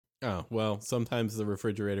Oh, well, sometimes the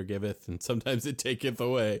refrigerator giveth, and sometimes it taketh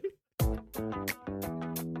away.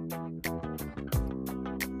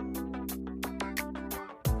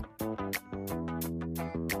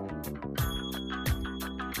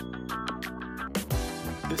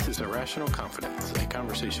 This is Irrational Confidence, a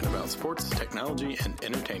conversation about sports, technology, and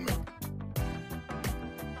entertainment.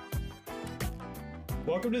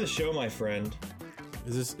 Welcome to the show, my friend.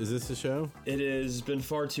 Is this a show? It has been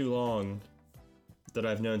far too long that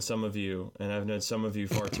I've known some of you, and I've known some of you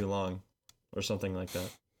far too long, or something like that.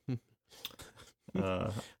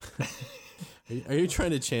 Are you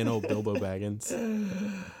trying to channel Bilbo Baggins?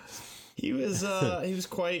 He was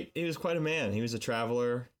quite a man. He was a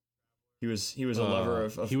traveler. He was a lover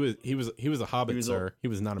of he was a hobbit, sir. He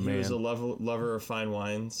was not a man. He was a lover of fine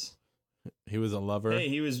wines. He was a lover. Hey,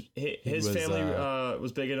 his family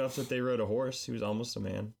was big enough that they rode a horse. He was almost a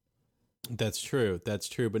man. That's true.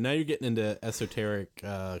 But now you're getting into esoteric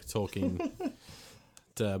Tolkien.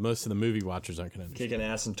 Most of the movie watchers aren't going to understand. Kicking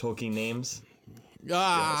ass and Tolkien names.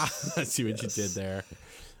 Yes. I see what you did there.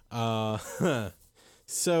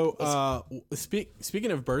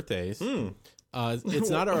 Speaking of birthdays, it's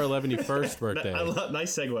not our 11th birthday.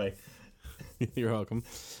 Nice segue. You're welcome.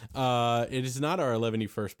 It is not our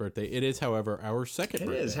 11th birthday. It is, however, our second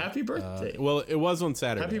birthday. It is. Happy birthday. Well, it was on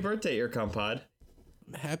Saturday. Happy birthday, Earcom Pod.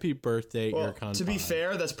 Happy birthday, well, Earcon. To be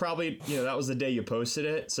fair, that's probably, that was the day you posted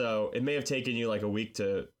it, so it may have taken you like a week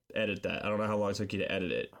to edit that. I don't know how long it took you to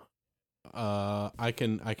edit it. I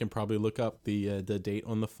can probably look up the date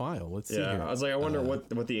on the file. Let's see here. I was like, I wonder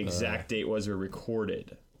what the exact date was we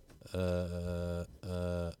recorded. Wow,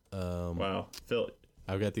 Phil,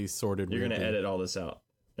 I've got these sorted. You're gonna edit all this out.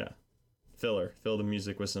 Yeah, fill the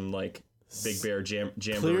music with some like Big Bear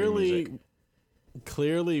jamboree music.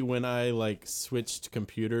 Clearly, when I switched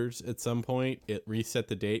computers at some point, it reset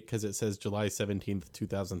the date because it says July 17th,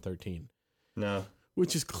 2013. No,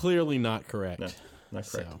 which is clearly not correct. No, not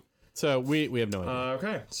correct. So we have no idea.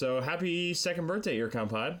 Okay, so happy second birthday, Earcom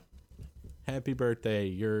Pod. Happy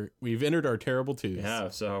birthday! We've entered our terrible twos. Yeah.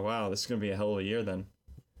 So wow, this is gonna be a hell of a year then.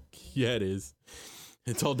 Yeah, it is.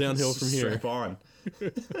 It's all downhill from here. Strap on.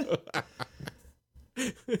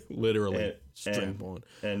 Literally, strap on.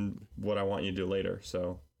 And what I want you to do later.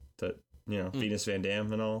 So that Venus Van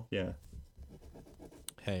Dam and all. Yeah.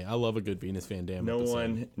 Hey, I love a good Venus Van Dam. No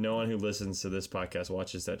one who listens to this podcast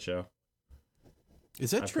watches that show. Is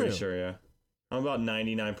that true? I'm pretty sure. Yeah, I'm about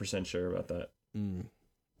 99% sure about that.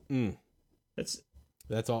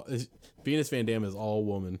 That's all. Venus Van Dam is all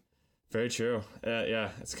woman. Very true. Yeah,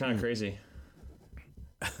 it's kind of crazy.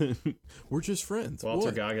 We're just friends.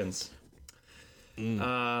 Walter Goggins. There you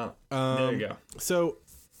go. So,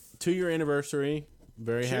 2-year anniversary.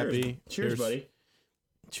 Very happy. Cheers, buddy.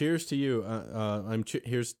 Cheers to you.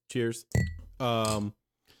 Here's cheers. That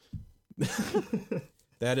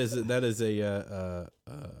is an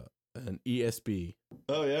ESB.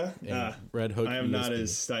 Oh yeah. Red Hook. I am ESB. not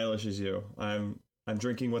as stylish as you. I'm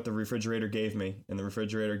drinking what the refrigerator gave me, and the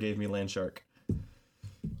refrigerator gave me Landshark.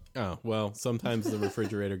 Oh, well, sometimes the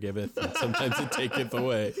refrigerator giveth, and sometimes it taketh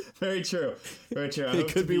away. Very true. It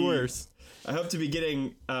could be worse. I hope to be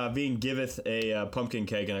being giveth a pumpkin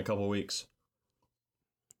cake in a couple weeks.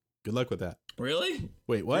 Good luck with that. Really?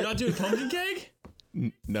 Wait, what? You're not doing pumpkin cake?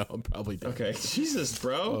 No, I'm probably not. Okay. Jesus,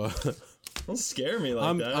 bro. Don't scare me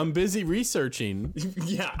like that. I'm busy researching.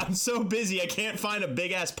 Yeah, I'm so busy I can't find a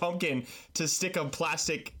big-ass pumpkin to stick a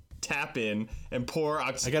plastic tap in and pour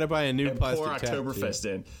I gotta buy a new plastic tap. Oktoberfest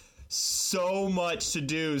in. So much to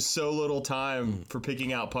do, so little time for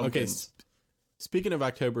picking out pumpkins. Okay, speaking of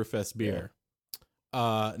Oktoberfest beer,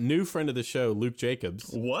 new friend of the show, Luke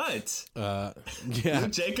Jacobs. What? Yeah,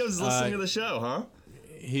 Luke Jacobs listening to the show, huh?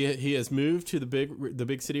 He has moved to the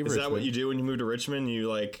big city of Richmond. Is that what you do when you move to Richmond?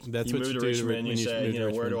 You That's you what move you to do Richmond. when You you say,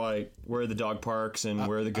 move to where are the dog parks and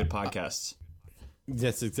where are the good podcasts?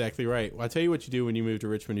 That's exactly right. Well, I'll tell you what you do when you move to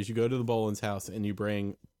Richmond is you go to the Boland's house and you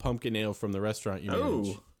bring pumpkin ale from the restaurant you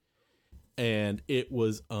manage. Oh. And it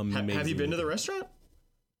was amazing. Have you been to the restaurant?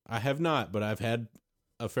 I have not, but I've had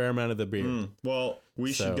a fair amount of the beer. Well,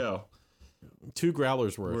 we should go. 2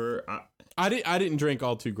 growlers worth. I didn't drink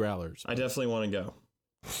all 2 growlers. I definitely want to go.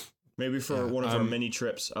 Maybe for one of our many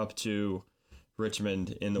trips up to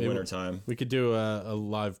Richmond in the wintertime. We could do a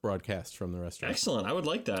live broadcast from the restaurant. Excellent. I would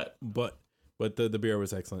like that. But the beer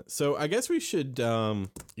was excellent. So I guess we should,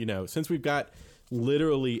 since we've got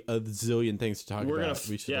literally a zillion things to talk about, we're going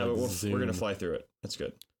to fly through it. That's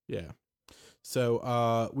good. Yeah.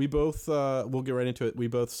 So we both, we'll get right into it. We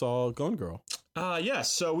both saw Gone Girl.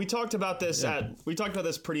 Yes. So we talked about this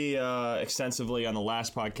pretty extensively on the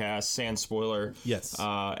last podcast, sans spoiler. Yes.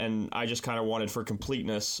 And I just kind of wanted, for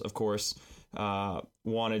completeness, of course,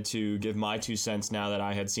 wanted to give my 2 cents now that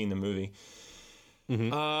I had seen the movie.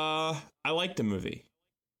 Mm-hmm. I liked the movie.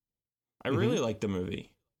 I really liked the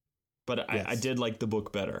movie, but Yes. I did like the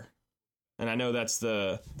book better. And I know that's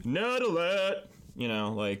the not a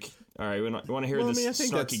lot, like, all right, we want to hear this I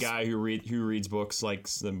think snarky that's- guy who reads books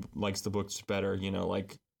likes the books better,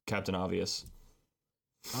 like Captain Obvious.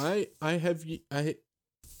 I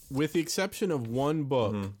with the exception of one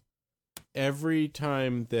book, Mhm. every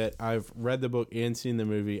time that I've read the book and seen the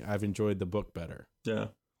movie, I've enjoyed the book better. Yeah.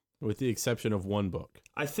 With the exception of one book.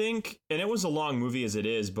 I think, and it was a long movie as it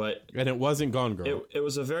is, but And it wasn't Gone Girl. it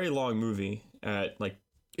was a very long movie at like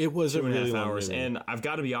It was a 2.5 really long hours. movie. And I've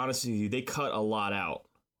got to be honest with you, they cut a lot out.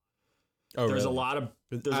 Oh, There's really? a lot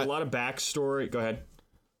of backstory. Go ahead.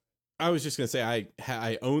 I was just gonna say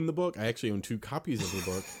I own the book. I actually own 2 copies of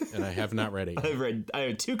the book, and I have not read it yet. I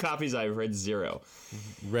have 2 copies. I've read 0.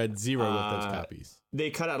 Read 0 of those copies.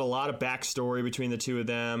 They cut out a lot of backstory between the 2 of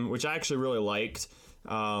them, which I actually really liked.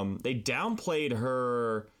 They downplayed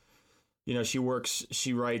her.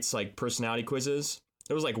 She writes like personality quizzes.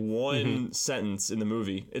 It was like one sentence in the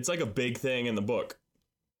movie. It's like a big thing in the book.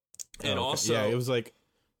 And Oh, okay. also, yeah, it was like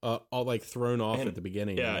all like thrown off at the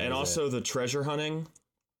beginning. yeah, and that was also it. the treasure hunting.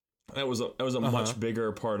 That was a much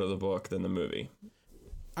bigger part of the book than the movie.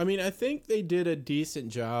 I mean, I think they did a decent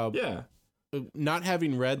job. Yeah. Not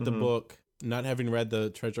having read the book, not having read the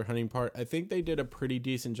treasure hunting part, I think they did a pretty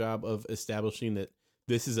decent job of establishing that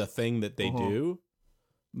this is a thing that they do.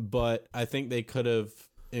 But I think they could have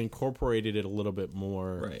incorporated it a little bit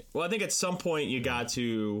more. Right. Well, I think at some point you got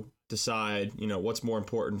to decide, what's more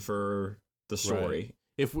important for the story.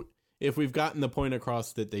 Right. If we've gotten the point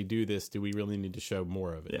across that they do this, do we really need to show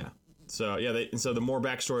more of it? Yeah. So yeah, so the more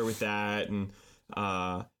backstory with that, and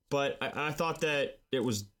but I thought that it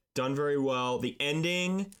was done very well. The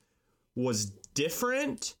ending was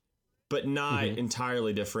different, but not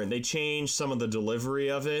entirely different. They changed some of the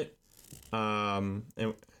delivery of it. And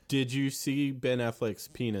Did you see Ben Affleck's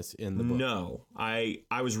penis in the book? no, I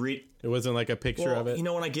was read. It wasn't like a picture of it.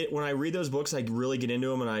 When I read those books, I really get into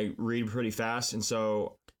them, and I read pretty fast, and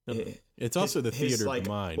so. It's also the theater of the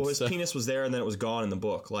mind. Well, his penis was there, and then it was gone in the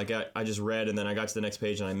book. Like I just read, and then I got to the next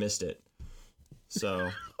page, and I missed it. So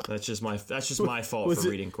that's just my fault for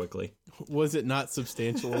reading quickly. Was it not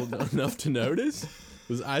substantial enough to notice?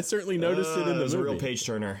 I certainly noticed it in the It was movie. a real page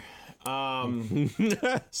turner.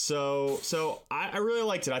 So I really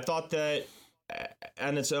liked it. I thought that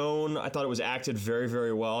on its own, I thought it was acted very,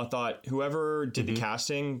 very well. I thought whoever did the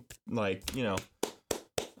casting, spot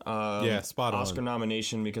on. Oscar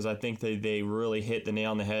nomination, because I think they really hit the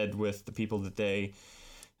nail on the head with the people that they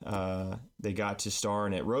got to star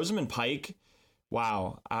in it. Rosamund Pike,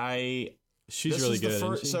 wow, She's really good.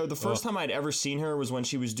 Isn't she? So the first time I'd ever seen her was when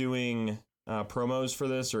she was doing promos for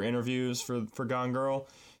this or interviews for Gone Girl,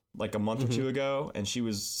 like a month or 2 ago, and she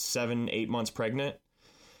was 7-8 months pregnant.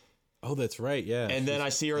 Oh, that's right. Yeah. And then I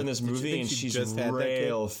see her in this Did you movie, think and she she's just had that kid?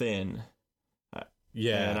 real thin.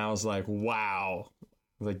 Yeah. And I was like, wow.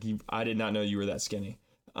 Like, I did not know you were that skinny.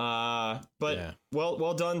 But Yeah.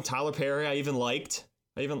 well done, Tyler Perry. I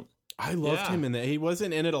loved him in that. He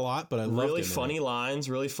wasn't in it a lot, but I loved him. Really funny lines,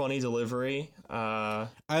 really funny delivery. I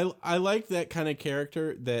like that kind of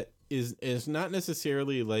character that is not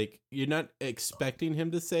necessarily like you're not expecting him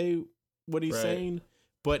to say what he's Right. saying,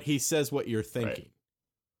 but he says what you're thinking.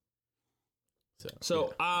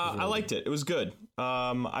 So I liked it. It was good.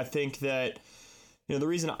 I think that the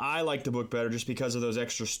reason I liked the book better just because of those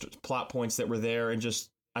extra plot points that were there, and just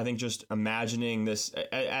imagining this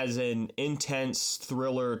as an intense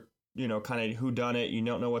thriller, kind of whodunit. You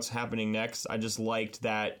don't know what's happening next. I just liked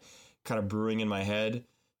that kind of brewing in my head,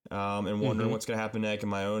 and wondering what's going to happen next, and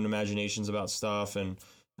my own imaginations about stuff. And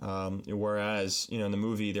whereas in the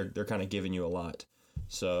movie they're kind of giving you a lot.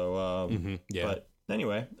 So yeah. But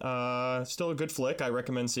anyway, still a good flick. I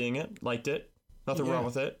recommend seeing it. Liked it. Nothing wrong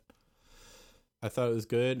with it. I thought it was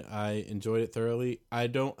good. I enjoyed it thoroughly.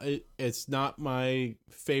 It's not my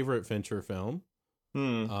favorite Fincher film.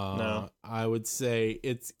 No. I would say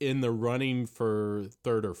it's in the running for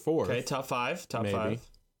 3rd or 4th. Okay, top 5. Maybe.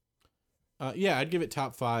 Yeah, I'd give it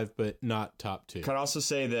top 5, but not top 2. Can I also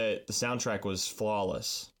say that the soundtrack was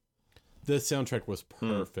flawless. The soundtrack was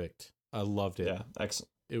perfect. I loved it. Yeah, excellent.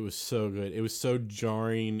 It was so good. It was so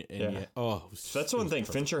jarring, and yet, that's one thing.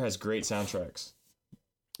 perfect. Fincher has great soundtracks.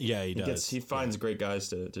 Yeah, he does. He finds great guys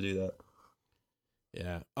to do that.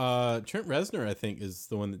 Yeah. Trent Reznor, I think, is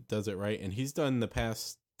the one that does it right, and he's done the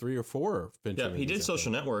past 3 or 4 Fincher Yeah, he did movies, I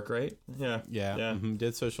Social think. Network, right? Yeah. Yeah, Yeah.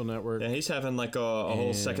 did Social Network. Yeah, he's having like a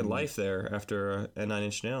whole second And- life there after a 9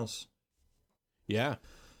 Inch Nails. Yeah.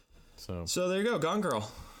 So So there you go, Gone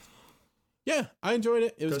Girl. yeah, I enjoyed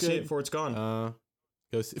it. It was Go good. see it before it's gone.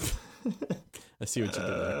 Go see. I see what you did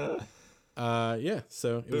there. Yeah,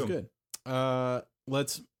 so it was Boom. good.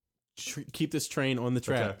 Let's keep this train on the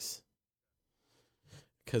tracks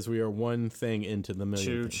because we are one thing into the million.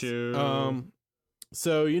 Choo things. choo.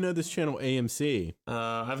 So you know this channel AMC,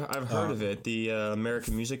 I've heard of it. The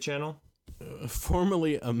American Music Channel.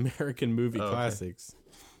 formerly American Movie Oh, okay. Classics.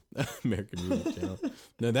 American Music Channel.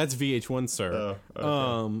 No, that's VH1, sir.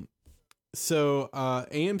 Oh, okay. So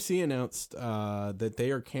AMC announced that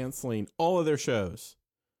they are canceling all of their shows.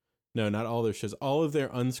 No, not all their shows. All of their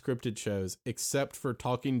unscripted shows, except for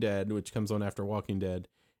Talking Dead, which comes on after Walking Dead,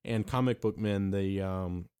 and Comic Book Men,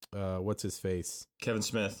 the what's his face? Kevin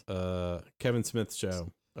Smith. Kevin Smith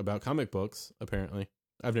show about comic books. Apparently,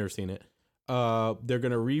 I've never seen it. They're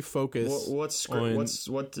gonna refocus.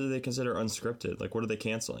 What do they consider unscripted? Like, what are they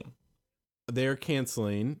canceling? They're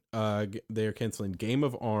canceling. They're canceling Game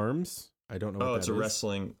of Arms. I don't know. What Oh, that it's a is.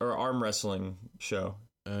 wrestling or arm wrestling show.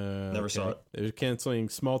 Never saw it. They're canceling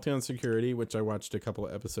Small Town Security, which I watched a couple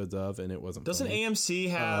of episodes of, and it wasn't. Doesn't funny. AMC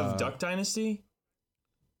have Duck Dynasty?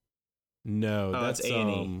 No, that's it's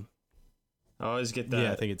A&E. I always get that.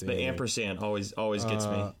 Yeah, I think it's the A&E. ampersand always gets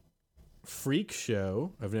me. Freak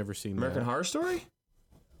Show. I've never seen American that. Horror Story?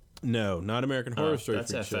 No, not American Horror Story.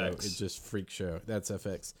 that's Freak Show. FX. It's just Freak Show. That's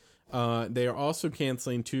FX. They are also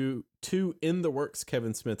canceling two in the works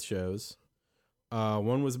Kevin Smith shows.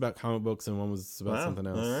 One was about comic books and one was about something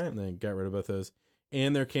else. all right. And they got rid of both those.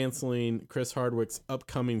 And they're canceling Chris Hardwick's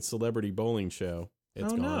upcoming celebrity bowling show.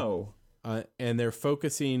 It's gone. No. And they're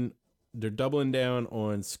doubling down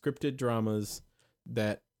on scripted dramas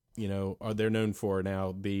that, they're known for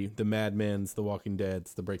now, the Mad Men's, the Walking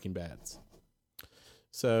Dead's, the Breaking Bad's.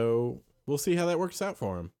 So we'll see how that works out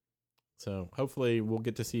for them. So hopefully we'll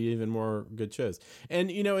get to see even more good shows.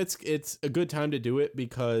 And, it's a good time to do it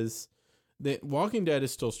because the Walking Dead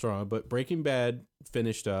is still strong, but Breaking Bad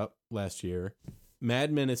finished up last year.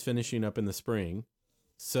 Mad Men is finishing up in the spring.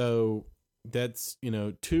 So that's,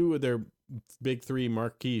 2 of their big 3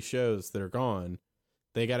 marquee shows that are gone.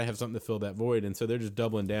 They got to have something to fill that void. And so they're just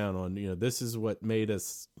doubling down on, this is what made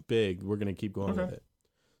us big. We're going to keep going with it.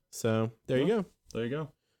 So there you go. There you go.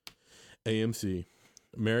 AMC,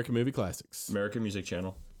 American Movie Classics, American Music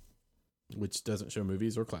Channel. which doesn't show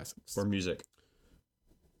movies or classics Or music.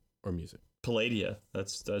 or music. Palladia.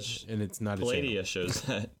 That's And it's not a Palladia channel. shows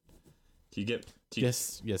that.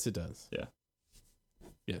 Yes, it does. Yeah.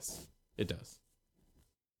 Yes, it does.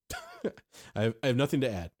 I have nothing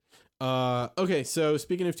to add. Okay, so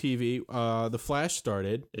speaking of TV, The Flash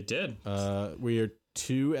started. It did. We are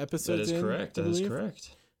 2 episodes That is in, correct. I That is believe.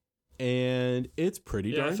 correct. And it's pretty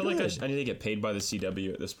Yeah, darn I feel good. like I need to get paid by the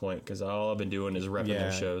CW at this point because all I've been doing is repping their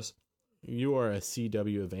Yeah. shows. You are a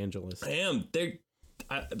CW evangelist. I am.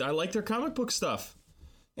 I like their comic book stuff.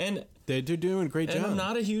 And They're doing a great job. I'm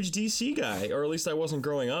not a huge DC guy, or at least I wasn't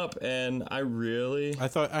growing up, and I really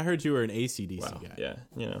I heard you were an ACDC guy.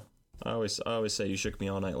 Yeah, I always say you shook me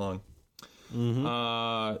all night long.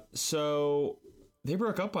 Mm-hmm. So they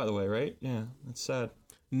broke up, by the way, right? Yeah, that's sad.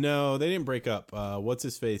 No, they didn't break up. What's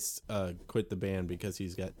his face quit the band because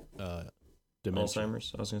he's got dementia.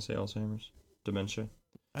 Alzheimer's. I was gonna say Alzheimer's, dementia.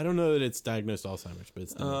 I don't know that it's diagnosed Alzheimer's, but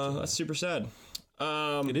it's dementia. That's super sad.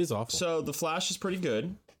 It is awful. So The Flash is pretty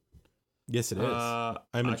good. Yes, it is. I'm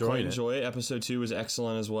I quite enjoying it. enjoy it. Episode 2 was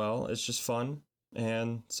excellent as well. It's just fun,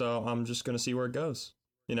 and so I'm just gonna see where it goes.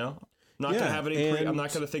 I'm not gonna have any. I'm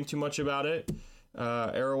not gonna think too much about it.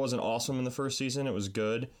 Arrow wasn't awesome in the first season. It was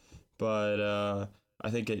good, but I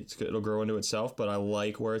think it'll grow into itself. But I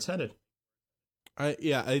like where it's headed.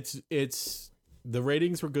 It's the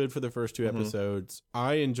ratings were good for the first 2 episodes.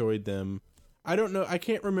 I enjoyed them. I don't know. I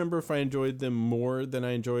can't remember if I enjoyed them more than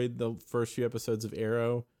I enjoyed the first few episodes of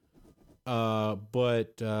Arrow.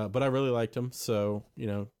 But I really liked them, so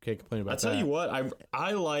can't complain about that. I'll tell you what,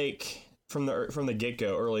 I like from the get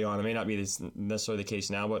go early on. It may not be necessarily the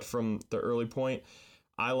case now, but from the early point,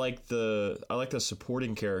 I like the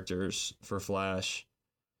supporting characters for Flash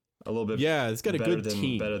a little bit. Yeah, it's got a good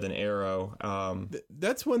team, better than Arrow.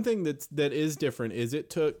 That's one thing that is different. Is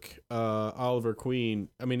it took Oliver Queen?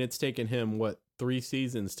 I mean, it's taken him 3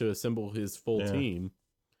 seasons to assemble his full team,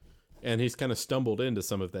 and he's kind of stumbled into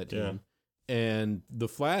some of that team. Yeah. And the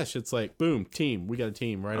Flash, it's like, boom, team. We got a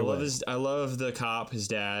team right away. I love the cop, his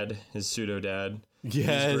dad, his pseudo dad.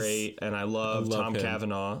 Yes. He's great, and I love Tom him.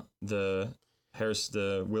 Cavanaugh, the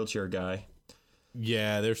wheelchair guy.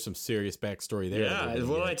 Yeah, there's some serious backstory there. Yeah,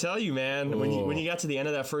 what did I tell you, man? When you got to the end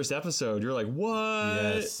of that first episode, you're like, what?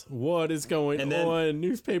 Yes. What is going on?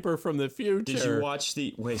 Newspaper from the future. Did you watch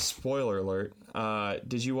spoiler alert.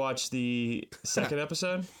 Did you watch the second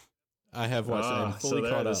episode? I have watched it. I'm fully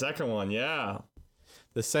caught up. The second one, yeah.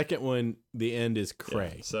 The second one, the end is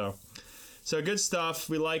cray. Yeah, so good stuff.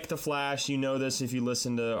 We like The Flash. You know this if you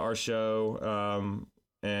listen to our show.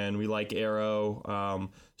 And we like Arrow.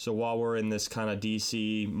 So while we're in this kind of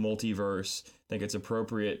DC multiverse, I think it's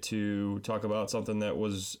appropriate to talk about something that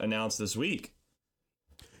was announced this week.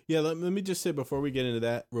 Yeah, let me just say before we get into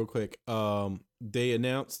that real quick. They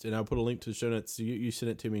announced, and I'll put a link to the show notes. You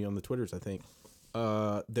sent it to me on the Twitters, I think.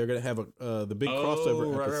 They're going to have the big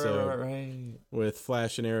crossover episode with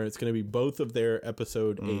Flash and Arrow. It's going to be both of their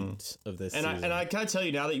episode 8 of this season. And I gotta tell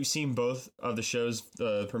you, now that you've seen both of the shows,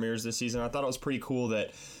 the premieres this season, I thought it was pretty cool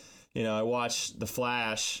that, I watched the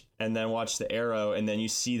Flash and then watched the Arrow, and then you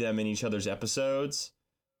see them in each other's episodes.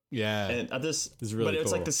 Yeah, and this is really but it's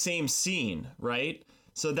cool. like the same scene, right?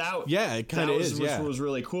 So that it kind of is. What was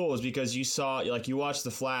really cool is because you saw, like, you watch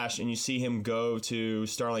the Flash and you see him go to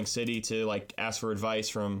Starling City to like ask for advice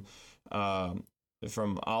from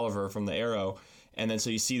Oliver from the Arrow, and then so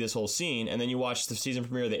you see this whole scene, and then you watch the season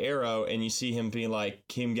premiere of the Arrow and you see him being like,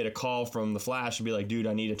 him get a call from the Flash and be like, dude,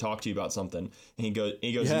 I need to talk to you about something, and he goes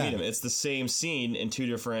to meet him. It's the same scene in two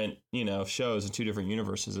different shows in two different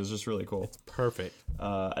universes. It's just really cool. It's perfect.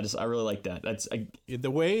 I really like that.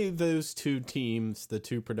 The way those two teams, the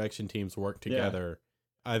two production teams, work together,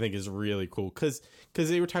 I think is really cool. Because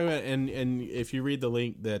they were talking about, and if you read the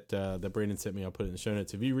link that Brandon sent me, I'll put it in the show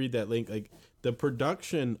notes. If you read that link, like the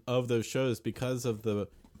production of those shows, because of the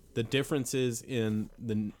differences in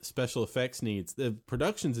the special effects needs, the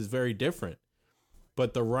productions is very different,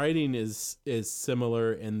 but the writing is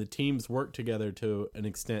similar, and the teams work together to an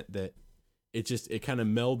extent that it kind of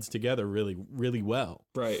melds together really, really well.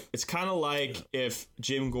 Right. It's kind of like if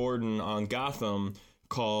Jim Gordon on Gotham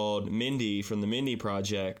called Mindy from the Mindy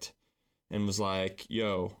Project and was like,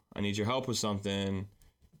 yo, I need your help with something.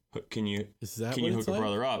 Can you hook a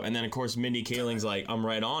brother up? And then, of course, Mindy Kaling's like, I'm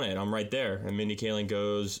right on it. I'm right there. And Mindy Kaling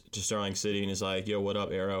goes to Starling City and is like, yo, what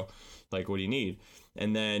up, Arrow? Like, what do you need?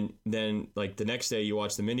 And then like the next day you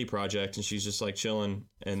watch the Mindy Project and she's just like chilling.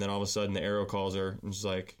 And then all of a sudden the Arrow calls her and she's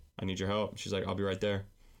like, I need your help. She's like, I'll be right there.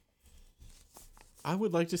 I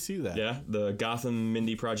would like to see that. Yeah, the Gotham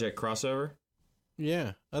Mindy Project crossover.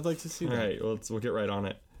 Yeah, I'd like to see that. All right, well, we'll get right on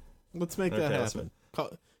it. Let's make that happen.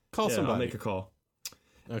 Call somebody. I'll make a call.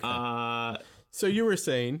 Okay. So you were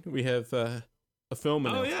saying we have a film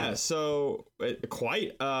announcement. Oh, yeah. So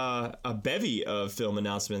quite a bevy of film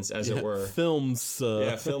announcements, as it were. Films.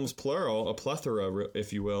 Films plural, a plethora,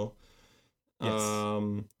 if you will.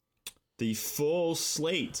 Yes. The full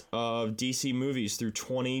slate of DC movies through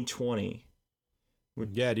 2020.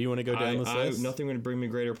 Yeah, do you want to go down this list? Nothing would bring me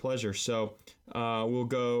greater pleasure. So we'll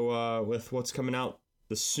go with what's coming out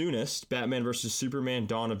the soonest. Batman vs. Superman,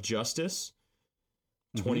 Dawn of Justice,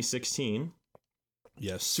 2016.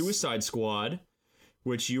 Yes. Suicide Squad,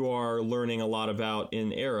 which you are learning a lot about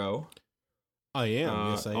in Arrow. I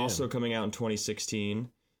am. Yes, I am. Also coming out in 2016.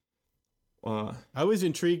 I was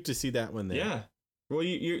intrigued to see that one there. Yeah. Well,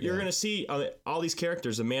 you're going to see all these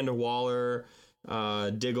characters, Amanda Waller,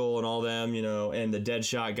 Diggle and all them, and the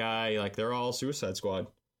Deadshot guy, like they're all Suicide Squad.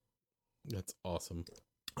 That's awesome.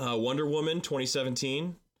 Wonder Woman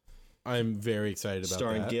 2017. I'm very excited about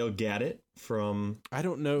starring that. Gail Gadot from. I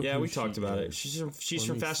don't know. Yeah, we talked about it. She's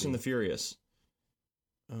from Fast and the Furious.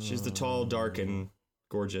 She's the tall, dark, and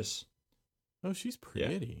gorgeous. Oh, she's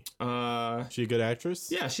pretty. Yeah. She a good actress?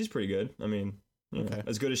 Yeah, she's pretty good. I mean,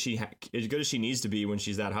 as good as she needs to be when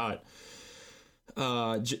she's that hot.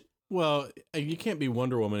 Well, you can't be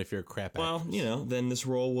Wonder Woman if you're a crap actress. Well, then this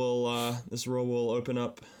role will open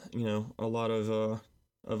up, a lot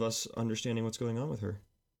of us understanding what's going on with her.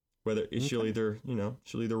 Whether she'll either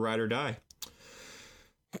ride or die.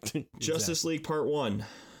 Exactly. Justice League Part 1,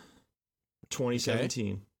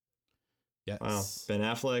 2017. Okay. Yes. Wow. Ben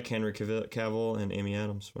Affleck, Henry Cavill, and Amy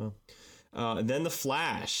Adams. Wow. And then The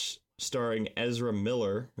Flash, starring Ezra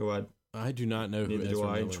Miller, who I do not know who Ezra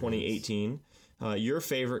Miller is. 2018. Your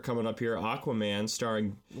favorite coming up here, Aquaman,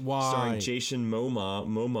 starring Jason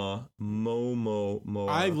Momoa.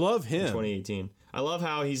 I love him. 2018. I love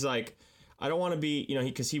how he's like, I don't want to be,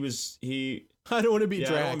 because I don't want to be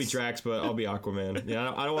Drax. I don't want to be Drax, but I'll be Aquaman.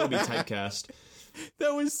 Yeah, I don't want to be typecast.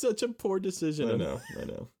 That was such a poor decision. I know.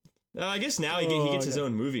 I guess now he gets his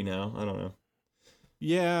own movie now. I don't know.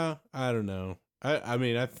 Yeah, I don't know. I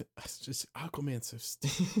mean, it's just Aquaman's so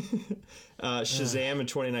stupid. Shazam in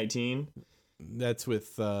 2019. That's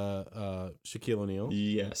with Shaquille O'Neal.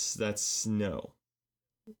 Yes, that's Kazam.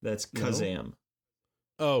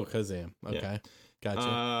 Oh, Kazam. Okay,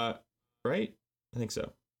 gotcha. Right? I think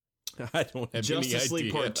so. I don't have Justice any idea.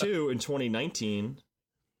 League Part 2 in 2019.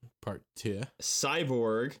 Part 2.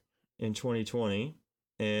 Cyborg in 2020.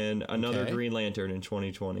 And another Green Lantern in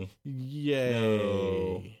 2020. Yay.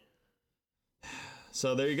 No.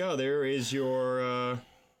 So there you go. There's your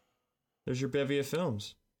bevy of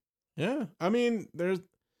films. Yeah. I mean,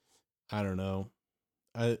 I don't know.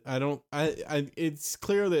 It's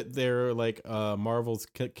clear that they're like Marvel's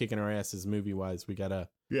kicking our asses movie wise. We gotta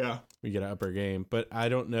up our game, but I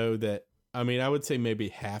don't know that. I mean, I would say maybe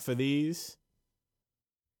half of these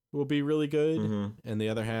will be really good, and the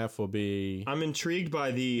other half will be. I'm intrigued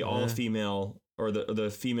by the all female or the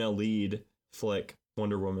female lead flick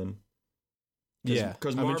Wonder Woman.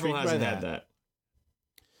 Because Marvel hasn't had that.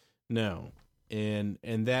 No, and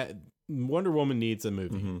that Wonder Woman needs a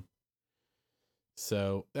movie. Mm-hmm.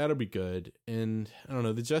 So that'll be good. And I don't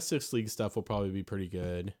know, the Justice League stuff will probably be pretty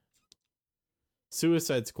good.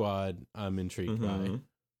 Suicide Squad, I'm intrigued by.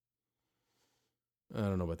 I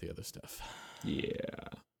don't know about the other stuff. Yeah.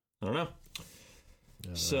 I don't know.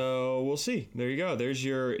 So we'll see. There you go. There's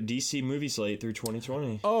your DC movie slate through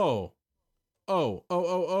 2020. Oh.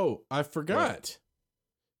 I forgot.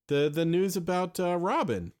 The news about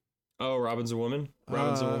Robin. Oh, Robin's a woman?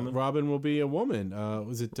 Robin's a woman? Robin will be a woman.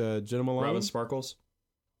 Was it Jenna Malone? Robin Sparkles?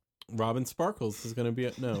 Robin Sparkles is going to be...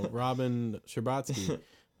 Robin Scherbatsky.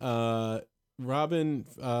 Robin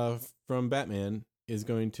from Batman is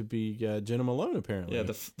going to be Jenna Malone, apparently. Yeah,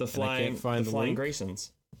 the flying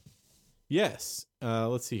Graysons. Yes.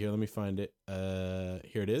 Let's see here. Let me find it.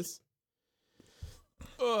 Here it is.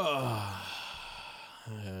 I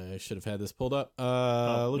should have had this pulled up.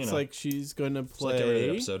 Looks like she's going to play... It's like every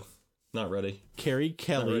episode. Not ready. Carrie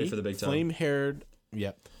Kelly. Not ready for the big time.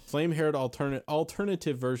 Flame-haired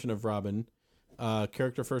alternative version of Robin.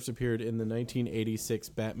 Character first appeared in the 1986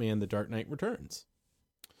 Batman The Dark Knight Returns.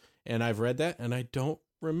 And I've read that, and I don't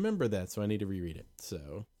remember that, so I need to reread it.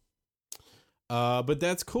 So, but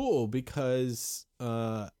that's cool, because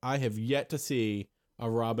I have yet to see a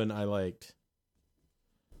Robin I liked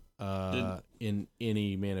in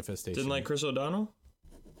any manifestation. Didn't like Chris O'Donnell?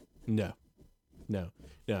 No. No.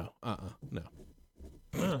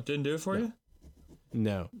 Didn't do it for you?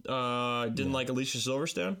 No. Didn't like Alicia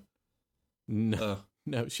Silverstone? No.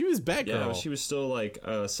 No, she was Batgirl. Yeah, but she was still like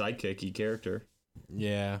a sidekicky character.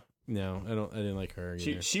 Yeah. No, I didn't like her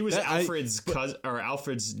either. She was Alfred's cousin or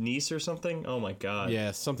Alfred's niece or something. Oh my god.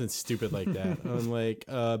 Yeah, something stupid like that. I'm like,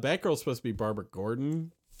 Batgirl's supposed to be Barbara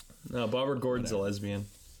Gordon. No, Barbara Gordon's a lesbian.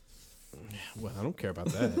 Well, I don't care about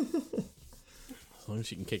that. As long as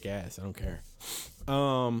she can kick ass, I don't care.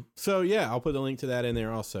 So yeah, I'll put the link to that in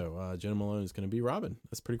there also. Jenna Malone is going to be Robin.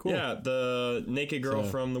 That's pretty cool. Yeah, the naked girl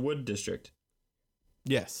from the Wood District.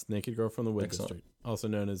 Yes, naked girl from the Wood District, also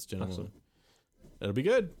known as Jenna Malone. That'll be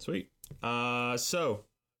good. Sweet. So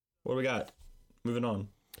what do we got? Moving on.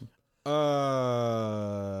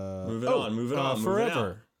 Moving on.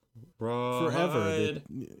 Forever. Forever.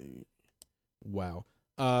 Wow.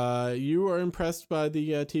 You are impressed by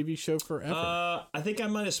the TV show Forever? I think I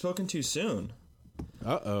might have spoken too soon.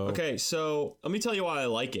 Uh-oh. Okay, so let me tell you why I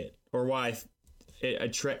like it, or why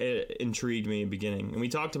it intrigued me in the beginning. And we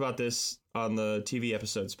talked about this on the TV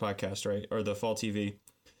episodes podcast, right? Or the fall TV,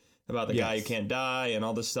 about the guy who can't die and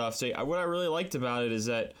all this stuff. So what I really liked about it is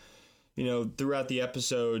that, throughout the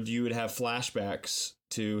episode, you would have flashbacks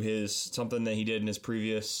to something that he did in his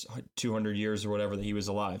previous 200 years or whatever that he was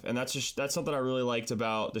alive. And that's something I really liked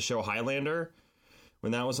about the show Highlander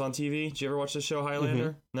when that was on TV. Did you ever watch the show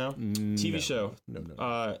Highlander? No? TV show.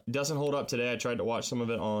 No. Doesn't hold up today. I tried to watch some of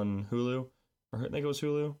it on Hulu, or I think it was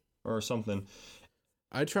Hulu or something.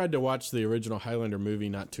 I tried to watch the original Highlander movie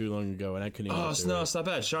not too long ago, and I couldn't even it's not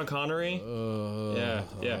bad. Sean Connery. Yeah.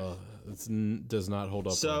 It does not hold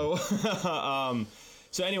up. So,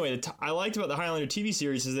 so anyway, I liked about the Highlander TV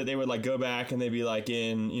series is that they would like go back and they'd be like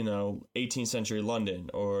in 18th century London,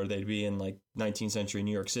 or they'd be in like 19th century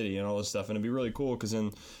New York City and all this stuff, and it'd be really cool because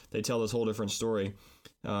then they tell this whole different story.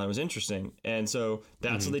 It was interesting, and so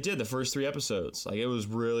that's what they did the first 3 episodes. Like, it was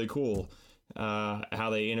really cool. How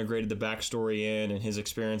they integrated the backstory in and his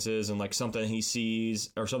experiences and like something he sees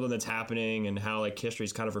or something that's happening, and how like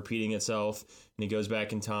history's kind of repeating itself, and he goes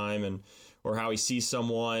back in time, or how he sees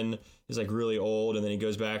someone is like really old, and then he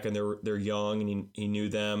goes back and they're young and he knew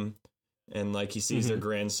them, and like he sees their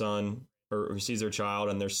grandson or he sees their child,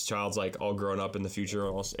 and their child's like all grown up in the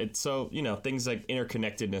future. It's so things like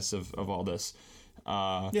interconnectedness of all this.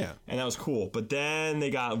 And that was cool. But then they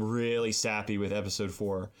got really sappy with episode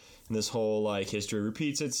 4. and this whole like history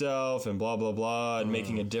repeats itself and blah blah blah and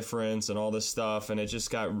making a difference and all this stuff, and it just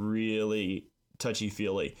got really touchy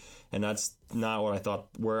feely, and that's not what I thought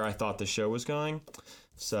where I thought the show was going.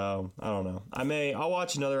 So I don't know. I'll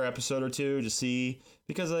watch another episode or two to see,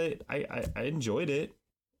 because I enjoyed it.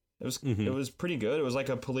 It was pretty good. It was like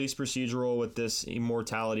a police procedural with this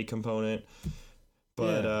immortality component.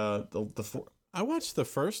 But I watched the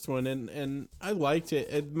first one and I liked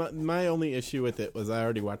it. My only issue with it was I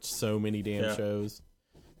already watched so many damn shows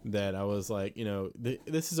that I was like,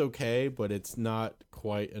 this is okay, but it's not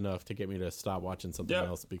quite enough to get me to stop watching something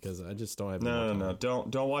else, because I just don't have No.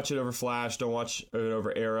 Don't watch it over Flash. Don't watch it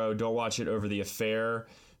over Arrow. Don't watch it over The Affair,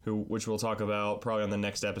 which we'll talk about probably on the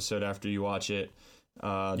next episode after you watch it.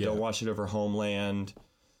 Don't watch it over Homeland.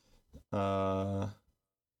 I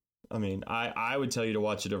would tell you to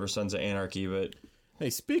watch it over Sons of Anarchy, but hey,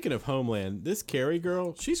 speaking of Homeland, this Carrie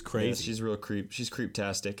girl, she's crazy. Yeah, she's real creep. She's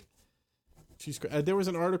creeptastic. There was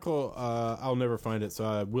an article, I'll never find it, so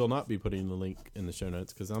I will not be putting the link in the show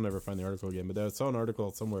notes because I'll never find the article again. But I saw an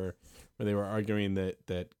article somewhere where they were arguing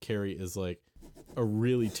that Carrie is like a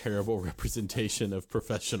really terrible representation of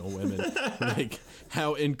professional women, like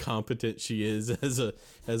how incompetent she is as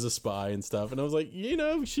a spy and stuff. And I was like,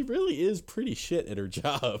 she really is pretty shit at her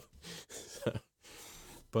job.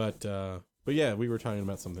 But yeah, we were talking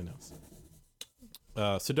about something else.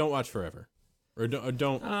 So don't watch Forever. Or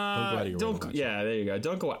don't go out of your way to watch it. There you go.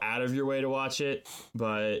 Don't go out of your way to watch it,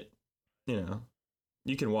 but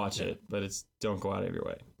you can watch it, but don't go out of your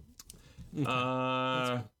way.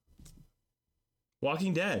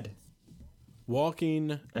 Walking Dead.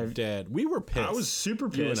 We were pissed. I was super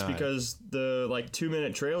pissed because the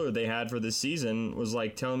 2-minute trailer they had for this season was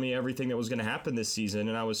telling me everything that was going to happen this season,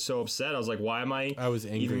 and I was so upset. I was like, why am I was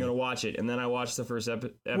angry. even going to watch it? And then I watched the first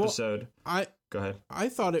episode. Go ahead. I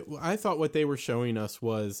thought what they were showing us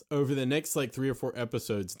was over the next 3 or 4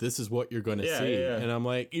 episodes, this is what you're going to see. Yeah. And I'm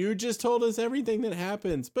like, you just told us everything that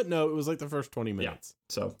happens. But no, it was the first 20 minutes. Yeah.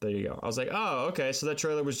 So there you go. I was like, oh, okay. So that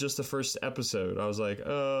trailer was just the first episode. I was like,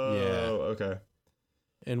 oh, okay.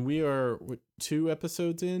 And we are 2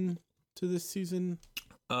 episodes in to this season.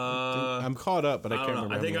 I'm caught up, but I can't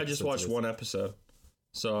remember. I think I just watched 1 episode.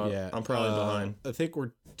 So I'm probably behind. I think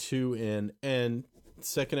we're 2 in, and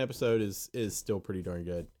second episode is still pretty darn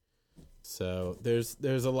good. So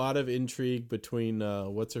there's a lot of intrigue between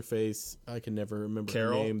what's her face, I can never remember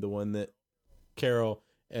Carol? her name, the one that Carol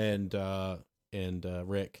and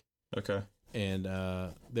Rick. Okay. And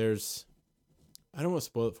there's, I don't want to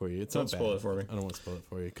spoil it for you. It's Don't not bad. spoil it for me. I don't want to spoil it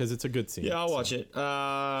for you because it's a good scene. Yeah, I'll watch it.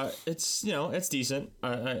 It's it's decent.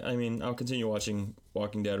 I mean, I'll continue watching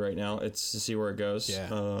Walking Dead right now. It's to see where it goes.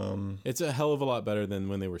 Yeah. It's a hell of a lot better than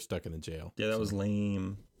when they were stuck in the jail. Yeah, that was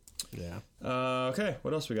lame. Yeah. Okay,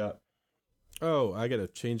 what else we got? Oh, I gotta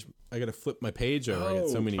flip my page over. I got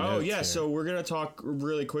so many notes. Oh yeah, here. so we're gonna talk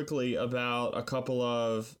really quickly about a couple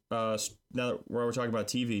of now that we're talking about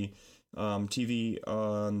TV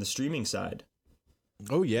on the streaming side.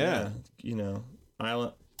 Oh yeah.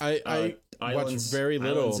 Island. I watch very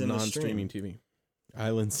little non-streaming TV.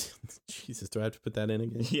 Islands. Jesus, do I have to put that in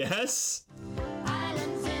again? Yes.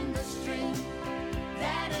 Islands in the stream.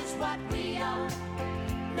 That is what we are.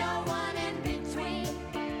 No one in between.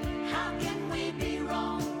 How can we be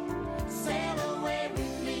wrong? Sail away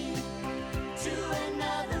with me to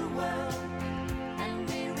another world, and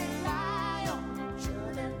we rely on each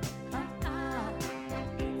other.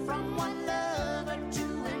 From one lover to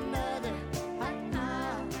another.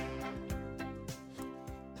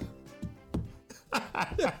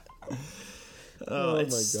 Oh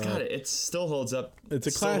my god! It still holds up. It's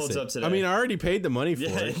a still classic. Holds up today. I mean, I already paid the money for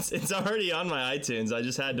yeah, it. it's already on my iTunes. I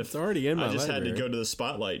just had to. It's already in my I just library. had to go to the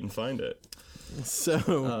Spotlight and find it.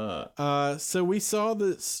 So we saw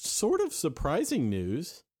the sort of surprising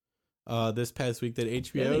news this past week that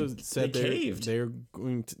HBO said they caved.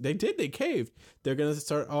 They caved. They're going to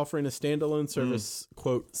start offering a standalone service,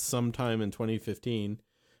 quote, sometime in 2015.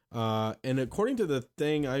 And according to the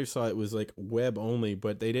thing I saw, it was web only,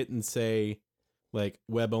 but they didn't say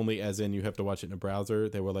web only as in you have to watch it in a browser.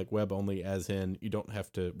 They were web only as in you don't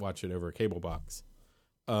have to watch it over a cable box.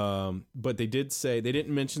 But they did say, they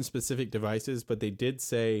didn't mention specific devices, but they did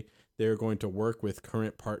say they're going to work with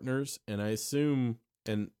current partners. And I assume,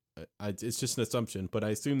 it's just an assumption, but I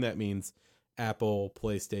assume that means Apple,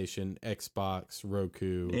 PlayStation, Xbox,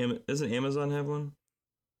 Roku. Doesn't Amazon have one?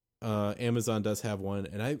 Amazon does have one,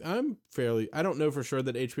 and I don't know for sure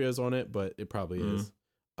that HBO's on it, but it probably is.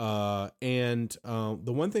 And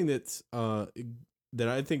the one thing that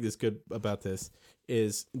I think is good about this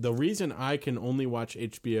is the reason I can only watch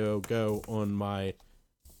HBO Go on my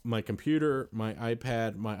my computer, my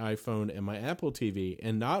iPad, my iPhone, and my Apple TV,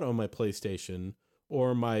 and not on my PlayStation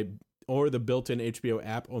or the built-in HBO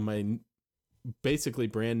app on my basically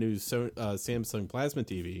brand new Samsung Plasma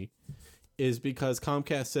TV, is because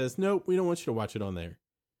Comcast says, nope, we don't want you to watch it on there.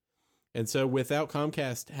 And so without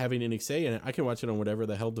Comcast having any say in it, I can watch it on whatever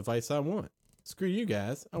the hell device I want. Screw you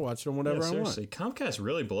guys. I watch it on whatever I want. Seriously, Comcast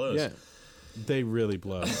really blows. Yeah, they really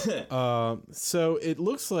blow. So it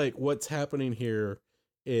looks like what's happening here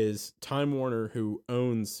is Time Warner, who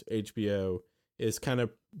owns HBO, is kind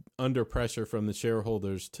of under pressure from the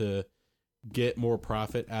shareholders to get more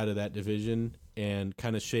profit out of that division and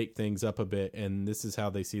kind of shake things up a bit. And this is how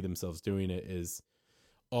they see themselves doing it, is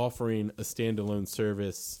offering a standalone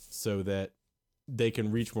service so that they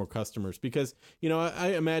can reach more customers. Because, you know, I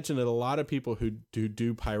imagine that a lot of people who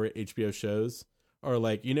do pirate HBO shows are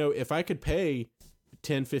like, you know, if I could pay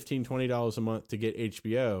 $10, $15, $20 a month to get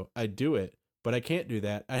HBO, I'd do it. But I can't do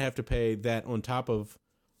that. I have to pay that on top of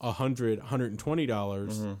 $100,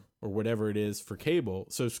 $120 or whatever it is for cable.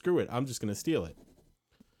 So screw it. I'm just going to steal it.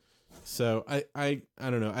 So I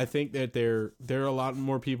don't know. I think that there are a lot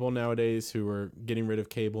more people nowadays who are getting rid of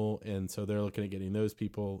cable, and so they're looking at getting those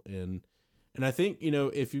people in. And I think, you know,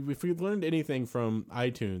 if we've learned anything from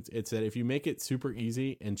iTunes, it's that if you make it super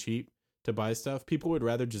easy and cheap to buy stuff, people would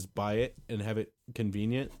rather just buy it and have it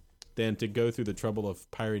convenient than to go through the trouble of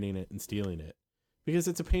pirating it and stealing it, because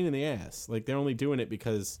it's a pain in the ass. Like, they're only doing it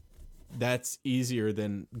because that's easier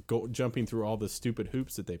than jumping through all the stupid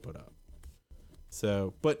hoops that they put up.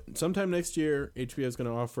 So, but sometime next year, HBO is going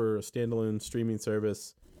to offer a standalone streaming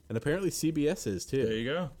service, and apparently CBS is too. There you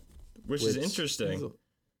go. Which is interesting. Is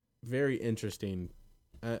very interesting.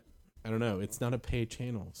 I don't know. It's not a paid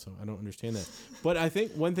channel, so I don't understand that. But I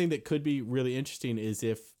think one thing that could be really interesting is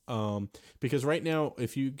if, because right now,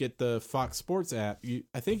 if you get the Fox Sports app,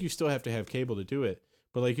 I think you still have to have cable to do it.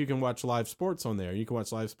 But like, you can watch live sports on there. You can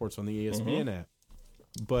watch live sports on the ESPN app.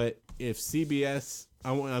 But if CBS,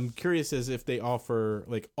 I'm curious as if they offer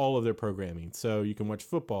like all of their programming. So you can watch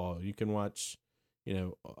football, you can watch, you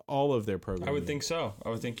know, all of their programming. I would think so.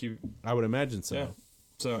 I would imagine so. Yeah.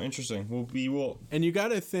 So interesting. Well, we will. And you got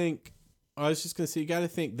to think, I was just going to say, you got to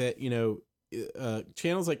think that, you know,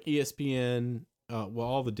 channels like ESPN,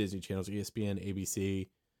 all the Disney channels, ESPN, ABC,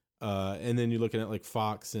 and then you're looking at like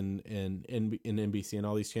Fox and NBC and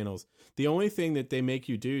all these channels. The only thing that they make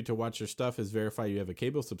you do to watch their stuff is verify you have a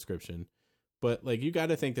cable subscription. But like, you got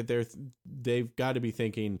to think that they've got to be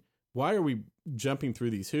thinking, why are we jumping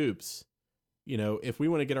through these hoops? You know, if we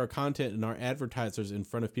want to get our content and our advertisers in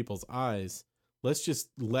front of people's eyes, let's just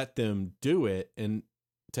let them do it, and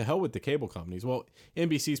to hell with the cable companies. Well,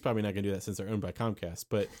 NBC's probably not going to do that since they're owned by Comcast,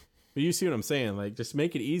 but you see what I'm saying? Like, just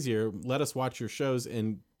make it easier. Let us watch your shows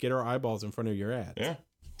and get our eyeballs in front of your ads. Yeah.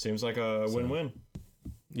 Seems like a win-win.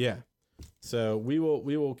 Yeah. So we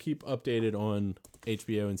will keep updated on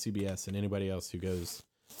HBO and CBS and anybody else who goes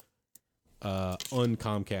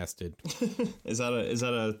uncomcasted. Is that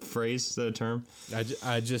a phrase? Is that a term?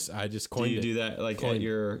 I just coined it. Do you do that like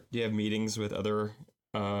do you have meetings with other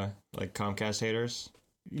like Comcast haters?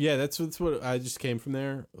 Yeah, that's what I just came from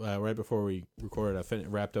there right before we recorded. I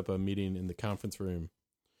wrapped up a meeting in the conference room.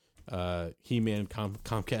 He-Man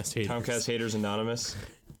Comcast haters. Comcast haters anonymous.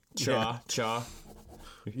 Cha.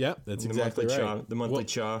 Yep, that's exactly right. The monthly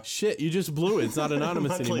cha. Shit, you just blew it. It's not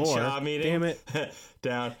anonymous anymore. Cha meeting. Damn it.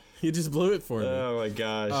 Down. You just blew it for me. Oh my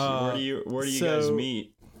gosh. Where do you guys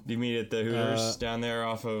meet? Do you meet at the Hooters down there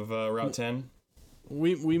off of Route 10?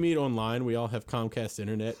 We meet online. We all have Comcast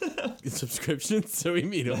internet subscriptions, so we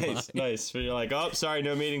meet online. Nice. But you're like, oh, sorry,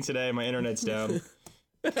 no meeting today. My internet's down.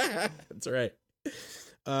 That's right.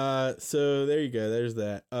 So there you go. There's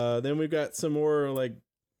that. Then we've got some more like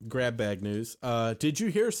grab bag news. Did you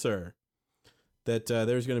hear, sir, that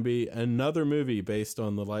there's going to be another movie based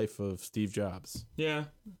on the life of Steve Jobs? Yeah.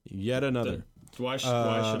 Yet another. Why should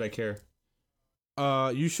I care?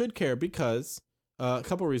 You should care because a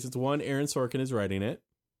couple reasons. One, Aaron Sorkin is writing it,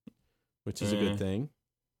 which is a good thing.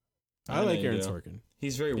 I like Aaron Sorkin.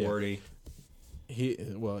 He's very wordy. He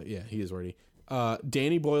is wordy.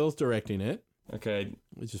 Danny Boyle's directing it. Okay.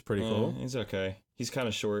 Which is pretty cool. He's okay. He's kind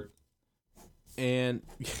of short. And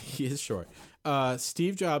he is short.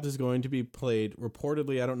 Steve Jobs is going to be played,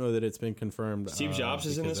 reportedly, I don't know that it's been confirmed. Steve Jobs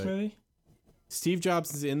is in this movie? Steve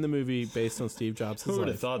Jobs is in the movie based on Steve Jobs' life. Who would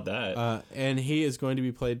have thought that? And he is going to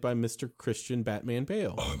be played by Mr. Christian Batman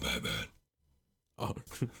Bale. I'm Batman. Oh.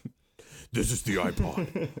 This is the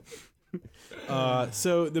iPod.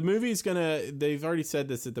 So the movie's they've already said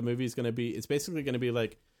this, that the movie's gonna be, it's basically gonna be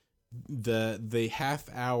like the half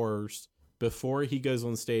hours before he goes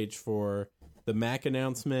on stage for the Mac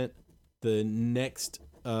announcement, the next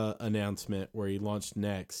announcement where he launched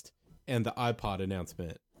Next, and the iPod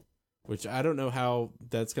announcement, which I don't know how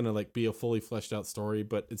that's gonna like be a fully fleshed out story,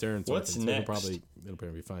 but it's Aaron Sorkin. What's so Next? It'll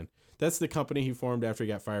probably be fine. That's the company he formed after he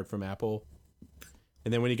got fired from Apple,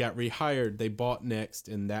 and then when he got rehired, they bought Next,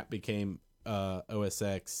 and that became OS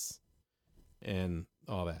X and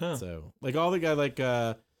all that. Huh. So like all the guys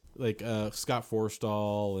like Scott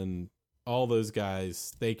Forstall and all those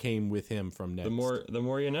guys, they came with him from Next. The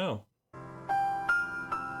more you know.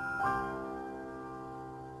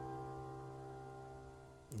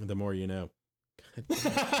 The more you know.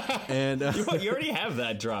 And You already have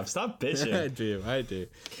that drop. Stop bitching. I do.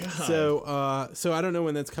 God. So I don't know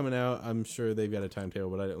when that's coming out. I'm sure they've got a timetable,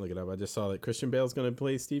 but I didn't look it up. I just saw that Christian Bale's going to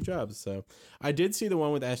play Steve Jobs. So I did see the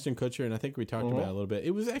one with Ashton Kutcher, and I think we talked about it a little bit.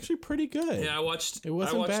 It was actually pretty good. Yeah, I watched. It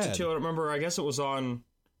wasn't I watched bad. it too. I don't remember. I guess it was on.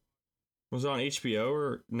 Was it on HBO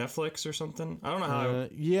or Netflix or something? I don't know how.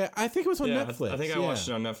 Yeah, I think it was on yeah, Netflix. I think I watched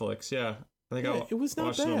it on Netflix. Yeah, I think Yeah, it was not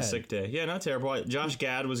watched it on a bad. sick day. Yeah, not terrible. Josh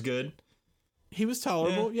Gad was good. He was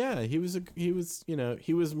tolerable. Yeah, he was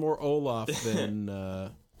more Olaf than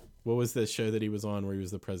what was the show that he was on where he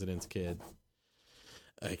was the president's kid?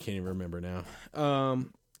 I can't even remember now.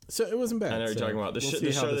 So it wasn't bad. I know what you're talking about. The we'll show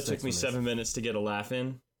see how that this took next me one is. 7 minutes to get a laugh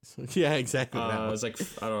in. Yeah, exactly. that It one. was like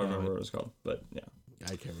I don't remember what it was called, but yeah.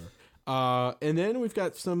 I can't remember. And then we've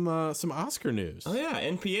got some Oscar news. Oh yeah,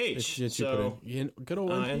 NPH. That you So put in. Good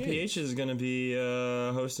old NPH. NPH is going to be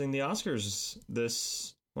hosting the Oscars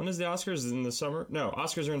this. When is the Oscars? In the summer? No,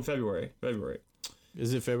 Oscars are in February.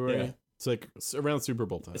 Is it February? Yeah. It's like around Super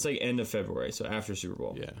Bowl time. It's like end of February, so after Super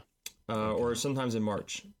Bowl. Yeah. Or sometimes in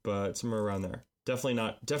March, but somewhere around there. Definitely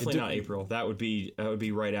not April. That would be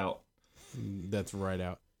right out. That's right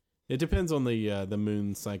out. It depends on the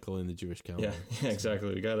moon cycle in the Jewish calendar. Yeah,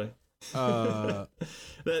 exactly. We gotta. Uh,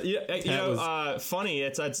 Funny.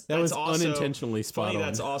 That's was also unintentionally spot funny. on.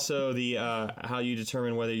 That's also the how you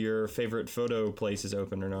determine whether your favorite photo place is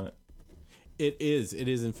open or not. It is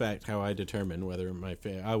in fact how I determine whether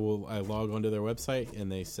I log onto their website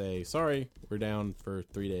and they say, sorry, we're down for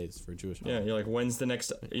 3 days for Jewish Yeah, holiday. you're like, when's the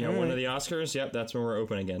next? When are the Oscars? Yep, that's when we're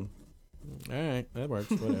open again. All right, that works.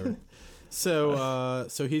 Whatever. So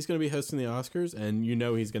he's going to be hosting the Oscars, and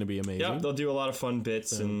he's going to be amazing. Yep, they'll do a lot of fun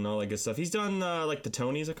bits and all that good stuff. He's done like the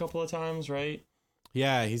Tonys a couple of times, right?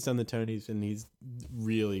 Yeah, he's done the Tonys, and he's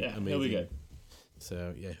really amazing. He'll be good.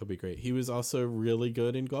 So yeah, he'll be great. He was also really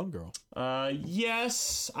good in Gone Girl.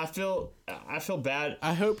 Yes, I feel bad.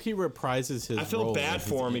 I hope he reprises his. I feel role bad in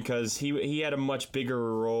for him because he had a much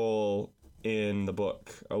bigger role in the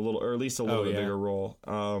book, or at least a little bit bigger role.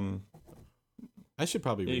 I should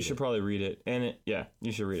probably read You it. should probably read it, and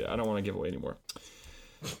you should read it. I don't want to give away anymore.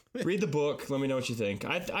 Read the book. Let me know what you think.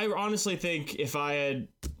 I honestly think if I had,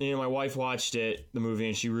 my wife watched the movie,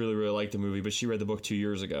 and she really, really liked the movie, but she read the book 2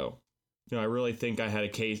 years ago. I really think I had a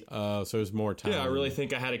case. So there's more time. Yeah, I really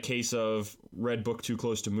think I had a case of read book too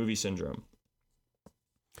close to movie syndrome.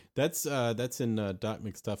 That's in Doc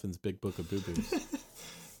McStuffins' Big Book of Boo Boos.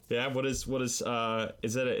 Yeah, is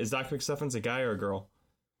Doc McStuffins a guy or a girl?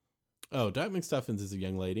 Oh, Doc McStuffins is a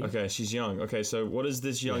young lady. Okay, she's young. Okay, so what is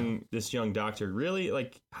this young doctor really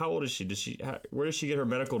like? How old is she? Where does she get her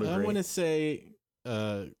medical degree? I want to say,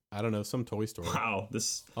 I don't know, some toy store. Wow,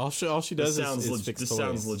 this All she does is fix this toys.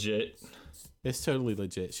 sounds legit. It's totally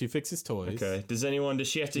legit. She fixes toys. Okay. Does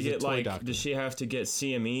she have to She's a get toy doctor. does she have to get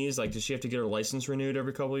CMEs? Like, does she have to get her license renewed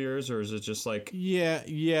every couple of years, or is it just like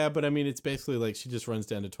Yeah, but I mean, it's basically like she just runs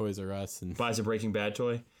down to Toys R Us and buys a Breaking Bad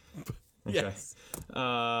toy? Okay. Yes.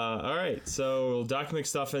 All right. So Doc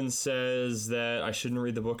McStuffins says that I shouldn't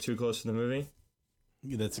read the book too close to the movie,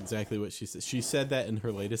 That's exactly what she said. She said that in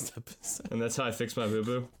her latest episode. and that's how I fix my boo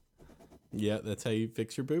boo. Yeah, that's how you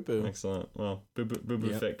fix your boo boo. Excellent. Well, boo boo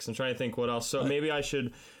Yep. fix. I'm trying to think what else. So maybe I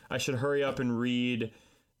should hurry up and read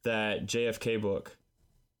that JFK book.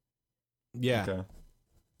 Yeah, Okay.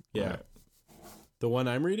 yeah. Alright. The one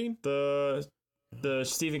I'm reading. The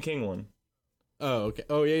Stephen King one. Oh, okay.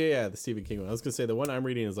 Oh, yeah. The Stephen King one. I was gonna say the one I'm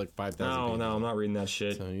reading is like 5,000. No, I'm not reading that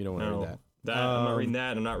shit. So you don't want to read that. I'm not reading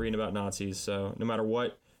that. I'm not reading about Nazis. So no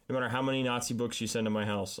matter how many Nazi books you send to my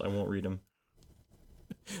house, I won't read them.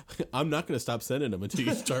 I'm not gonna stop sending them until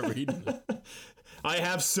you start reading them. I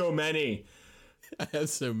have so many. I have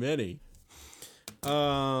so many.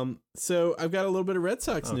 So I've got a little bit of Red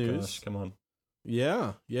Sox Oh news. gosh, come on.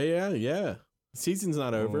 Yeah. Season's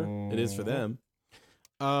not over. It is for them.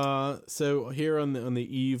 So here on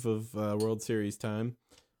the eve of World Series time,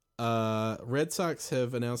 Red Sox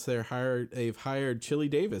have announced they've hired Chili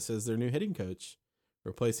Davis as their new hitting coach,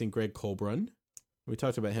 replacing Greg Colbrun. We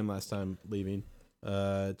talked about him last time leaving.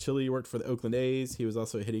 Chili worked for the Oakland A's. He was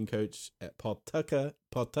also a hitting coach at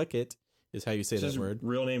Pawtucket is how you say His that word.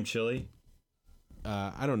 real name Chili.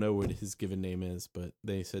 I don't know what his given name is, but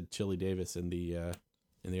they said Chili Davis in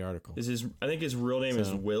the article. I think his real name is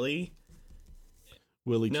So- Willie.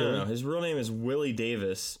 Willie Chili. No. His real name is Willie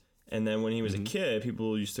Davis. And then when he was a kid,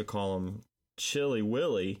 people used to call him Chili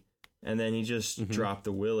Willie. And then he just dropped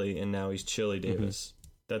the Willie, and now he's Chili Davis.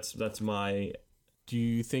 That's my. Do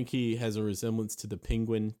you think he has a resemblance to the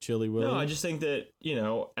penguin Chili Willie? No, I just think that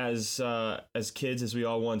as kids as we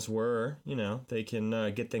all once were, they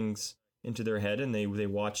can get things into their head, and they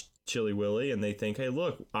watch Chili Willie, and they think, hey,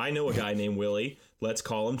 look, I know a guy named Willie. Let's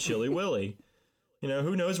call him Chili Willie.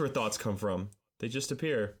 Who knows where thoughts come from? They just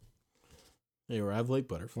appear. They arrive like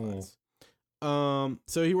butterflies. So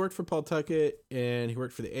he worked for Pawtucket, and he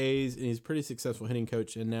worked for the A's, and he's a pretty successful hitting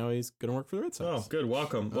coach, and now he's going to work for the Red Sox. Oh, good.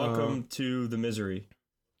 Welcome to the misery.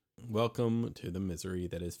 Welcome to the misery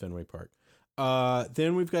that is Fenway Park.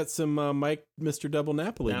 Then we've got some Mr. Double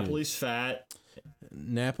Napoli. Napoli's fat,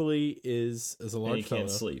 Napoli is a large and he fellow.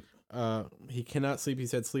 can't sleep. He cannot sleep.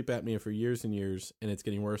 He's had sleep apnea for years and years, and it's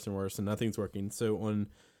getting worse and worse, and nothing's working. So on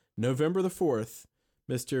November the 4th,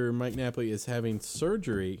 Mr. Mike Napoli is having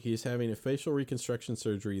surgery. He's having a facial reconstruction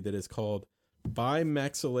surgery that is called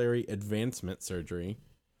bimaxillary advancement surgery.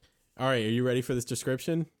 All right, are you ready for this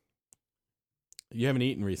description? You haven't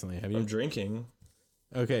eaten recently, have you? I'm drinking.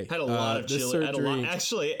 Okay. Had a lot of this chili. surgery-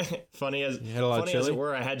 Actually, funny as had a lot of funny as chili? it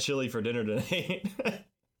were, I had chili for dinner tonight.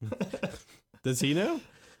 Does he know?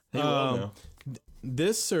 He will know.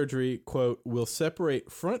 This surgery, quote, will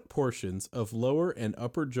separate front portions of lower and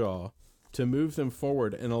upper jaw to move them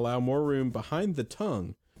forward and allow more room behind the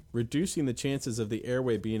tongue, reducing the chances of the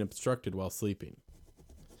airway being obstructed while sleeping.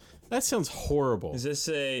 That sounds horrible. Is this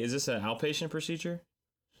an outpatient procedure?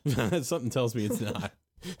 Something tells me it's not.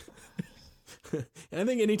 I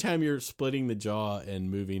think anytime you're splitting the jaw and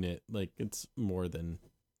moving it, like, it's more than...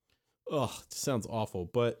 Oh, it sounds awful,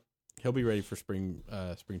 but he'll be ready for spring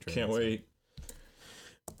training. Can't so wait.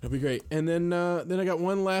 It'll be great. And then I got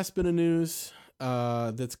one last bit of news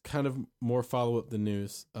that's kind of more follow-up than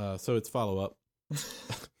news. So it's follow-up. Are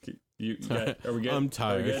we good? I'm Are we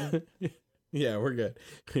tired. good? Yeah, we're good.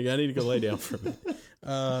 I need to go lay down for a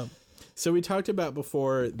minute. So we talked about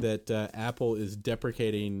before that Apple is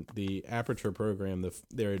deprecating the Aperture program,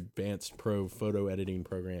 their advanced pro photo editing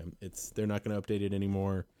program. They're not going to update it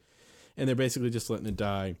anymore, and they're basically just letting it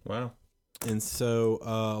die. Wow. And so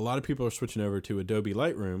a lot of people are switching over to Adobe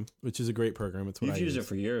Lightroom, which is a great program. It's what You've I used use. it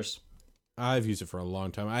for years. I've used it for a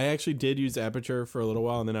long time. I actually did use Aperture for a little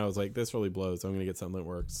while, and then I was like, this really blows. I'm going to get something that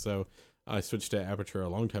works. So I switched to Aperture a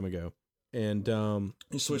long time ago. And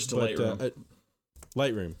You switched to Lightroom.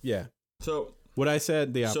 Lightroom, yeah. So What I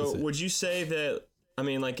said, the opposite. So would you say that, I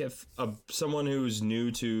mean, like if someone who's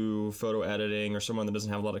new to photo editing or someone that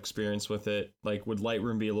doesn't have a lot of experience with it, like would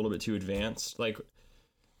Lightroom be a little bit too advanced? Like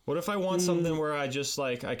what if I want something where I just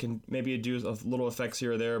like, I can maybe do a little effects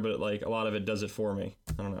here or there, but like a lot of it does it for me?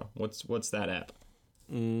 I don't know. What's that app?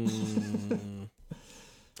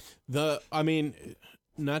 I mean,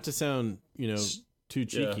 not to sound, too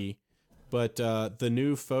cheeky, but the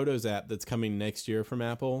new Photos app that's coming next year from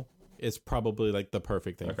Apple is probably like the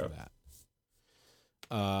perfect thing for that.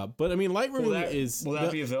 But I mean, Lightroom Will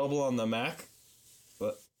that be available on the Mac?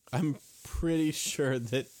 But I'm pretty sure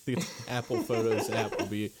that the Apple Photos app will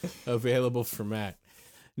be available for Mac.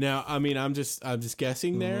 Now, I mean, I'm just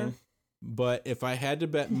guessing there, but if I had to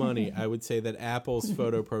bet money, I would say that Apple's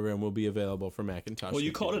photo program will be available for Macintosh. well,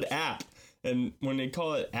 you called it app, and when they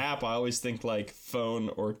call it app, I always think like phone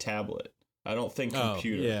or tablet. I don't think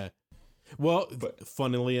computer. Oh, yeah. Well,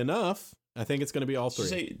 funnily enough, I think it's going to be all Did you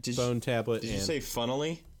three: say- phone, tablet, Did and you say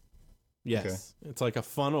funnily? yes. It's like a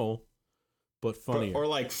funnel, but funnier. Or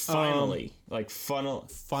like finally, like funnel.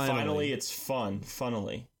 Finally. Finally, it's fun.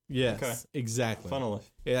 Funnily. yes, okay. exactly. Funnily.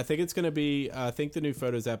 Yeah, I think it's going to be. I think the new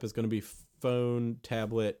Photos app is going to be phone,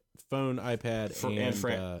 tablet, phone, iPad, and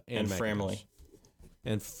Framily.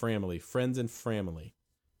 and Framily, friends and Framily.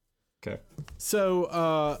 Okay.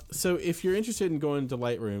 So if you're interested in going to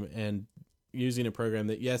Lightroom and using a program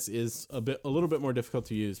that is a little bit more difficult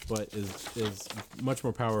to use, but is much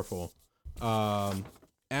more powerful,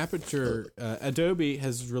 Aperture, Adobe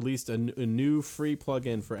has released a new free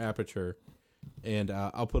plugin for Aperture, and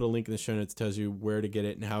I'll put a link in the show notes that tells you where to get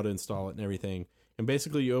it and how to install it and everything. And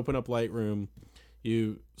basically, you open up Lightroom,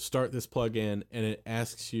 you start this plugin, and it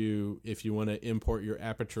asks you if you want to import your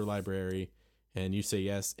Aperture library, and you say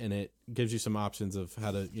yes, and it gives you some options of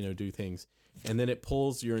how to do things. And then it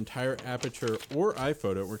pulls your entire Aperture or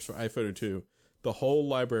iPhoto, it works for iPhoto too, the whole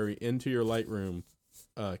library into your Lightroom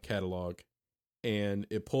catalog. and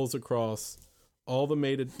it pulls across all the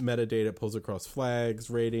metadata. It pulls across flags,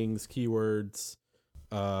 ratings, keywords,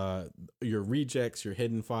 your rejects, your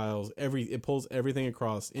hidden files. It pulls everything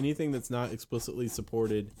across. Anything that's not explicitly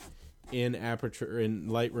supported in Aperture in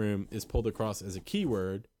Lightroom is pulled across as a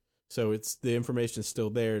keyword. So the information is still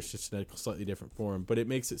there. It's just in a slightly different form, but it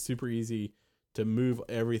makes it super easy to move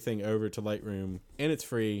everything over to Lightroom, and it's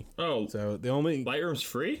free. Oh, so the only Lightroom's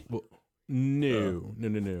free? Well, no.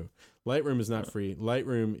 Lightroom is not free.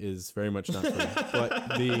 Lightroom is very much not free.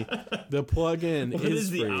 But the plugin What is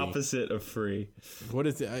is the free. opposite of free? What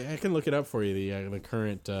is it? I can look it up for you. The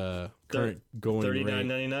current going rate.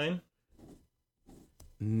 $39.99?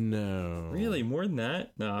 No, Really, more than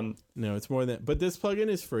that? no, it's more than that. But this plugin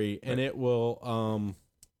is free, and it will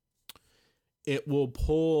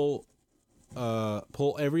pull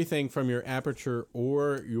everything from your Aperture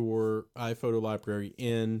or your iPhoto library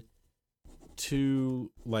in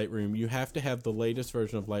to Lightroom. You have to have the latest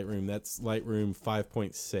version of Lightroom. That's Lightroom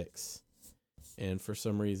 5.6. And for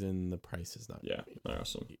some reason, the price is not. Yeah,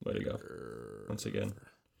 awesome. Way to go. Once again.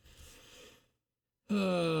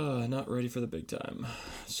 Not ready for the big time.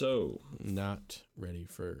 So. Not ready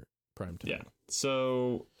for prime time. Yeah.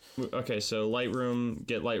 So, okay, so Lightroom,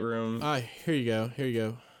 get Lightroom. Here you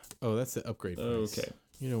go. Oh, that's the upgrade price. Okay.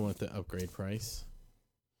 You don't want the upgrade price.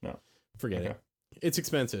 No. Forget Okay. it. It's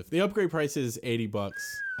expensive. The upgrade price is $80.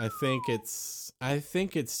 I think it's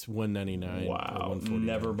 $199. Wow. Or $149.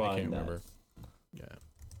 Never I buying can't that. remember. Yeah.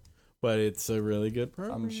 But it's a really good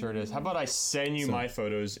program. I'm sure it is. How about I send you my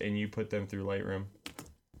photos and you put them through Lightroom?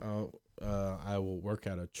 I will work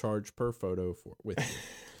out a charge per photo with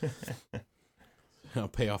you. I'll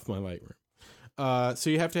pay off my Lightroom. So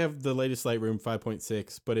you have to have the latest Lightroom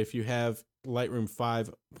 5.6, but if you have Lightroom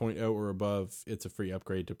 5.0 or above, it's a free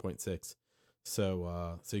upgrade to 0.6.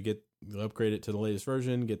 So you upgrade it to the latest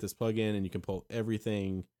version, get this plugin, and you can pull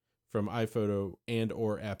everything from iPhoto and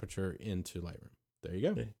or Aperture into Lightroom. There you go.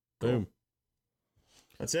 Okay, Boom. cool.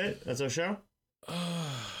 That's it? That's our show?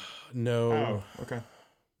 No. Oh, okay.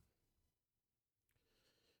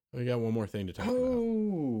 We got one more thing to talk about.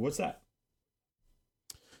 Oh, what's that?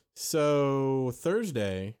 So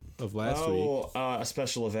Thursday of last week, a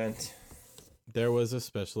special event. there was a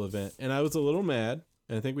special event, and I was a little mad.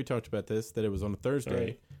 And I think we talked about this, that it was on a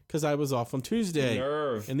Thursday because I was off on Tuesday.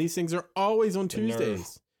 Nerve. And these things are always on The nerve.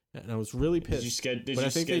 Tuesdays. And I was really pissed. Did But you I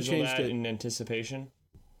think they schedule changed that it. in anticipation?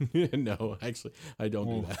 No, actually, I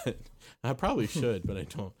don't do that. I probably should, but I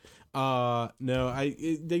don't. No,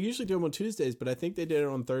 they usually do them on Tuesdays, but I think they did it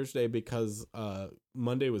on Thursday because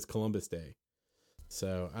Monday was Columbus Day.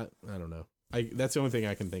 So I don't know. That's the only thing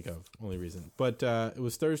I can think of. Only reason. But it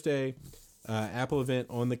was Thursday. Apple event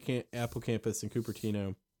on the Apple campus in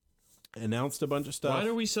Cupertino. Announced a bunch of stuff. Why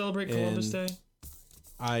do we celebrate Columbus Day?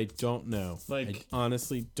 I don't know. Like- I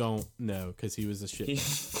honestly don't know because he was a shit.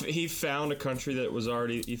 He found a country that was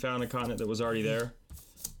already. He found a continent that was already there.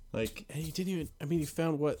 Like, And he didn't even. I mean, he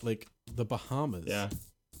found what, like the Bahamas. yeah.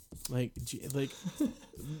 Like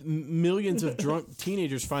millions of drunk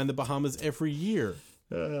teenagers find the Bahamas every year.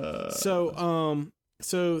 So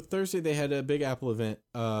Thursday they had a big Apple event.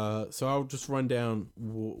 So I'll just run down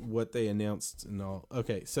what they announced and all.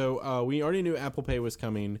 Okay, so we already knew Apple Pay was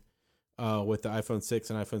coming with the iPhone 6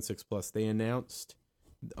 and iPhone 6 Plus. They announced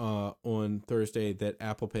on Thursday that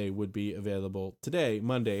Apple Pay would be available today,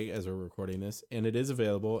 Monday, as we're recording this, and it is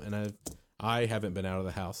available. And I haven't been out of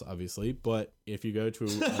the house, obviously, but if you go to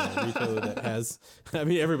a retailer that has, I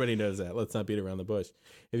mean, everybody knows that. Let's not beat around the bush.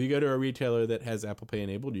 If you go to a retailer that has Apple Pay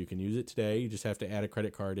enabled, you can use it today. You just have to add a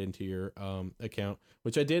credit card into your account,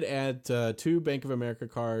 which I did add 2 Bank of America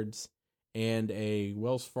cards and a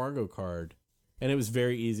Wells Fargo card. And it was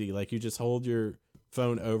very easy. Like, you just hold your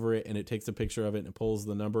phone over it and it takes a picture of it and it pulls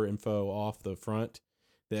the number info off the front,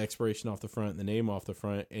 the expiration off the front, and the name off the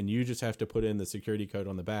front. And you just have to put in the security code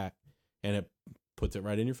on the back. And it puts it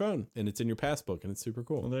right in your phone, and it's in your passbook, and it's super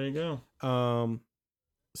cool. Well, there you go.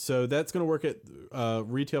 So that's going to work at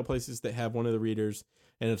retail places that have one of the readers,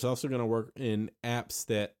 and it's also going to work in apps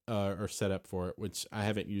that are set up for it, which I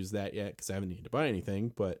haven't used that yet because I haven't needed to buy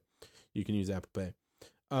anything, but you can use Apple Pay.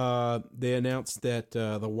 They announced that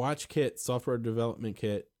the Watch Kit, software development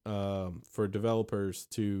kit for developers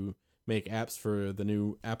to make apps for the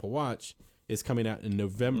new Apple Watch, is coming out in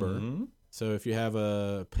November. Mm-hmm. So if you have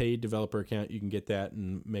a paid developer account, you can get that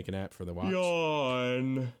and make an app for the watch.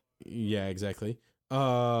 Yawn. Yeah, exactly.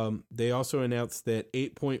 They also announced that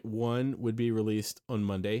 8.1 would be released on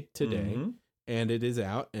Monday today, and it is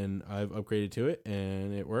out, and I've upgraded to it,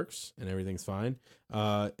 and it works, and everything's fine.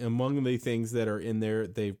 Among the things that are in there,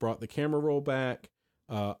 they've brought the camera roll back.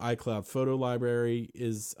 iCloud Photo Library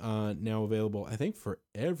is now available, I think, for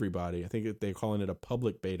everybody. I think they're calling it a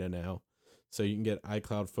public beta now. So you can get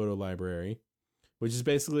iCloud Photo Library, which is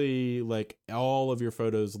basically like all of your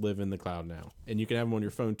photos live in the cloud now. And you can have them on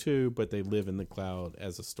your phone too, but they live in the cloud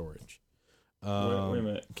as a storage. Wait a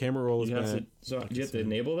minute. Camera roll is Do bad. you have to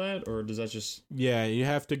enable that, or does that just... Yeah, you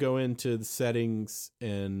have to go into the settings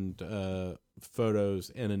and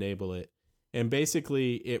photos and enable it. And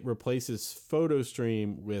basically, it replaces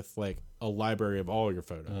PhotoStream with like a library of all your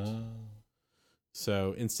photos.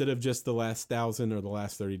 So instead of just the last 1,000 or the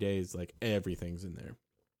last 30 days, like everything's in there.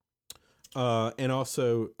 And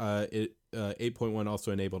also, 8.1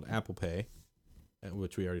 also enabled Apple Pay,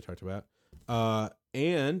 which we already talked about.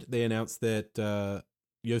 And they announced that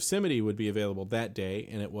Yosemite would be available that day,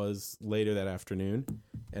 and it was later that afternoon.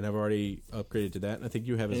 And I've already upgraded to that, and I think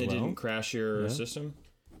you have as well. And it didn't crash your system?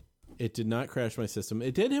 It did not crash my system.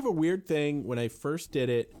 It did have a weird thing when I first did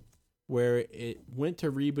it, where it went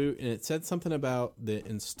to reboot, and it said something about the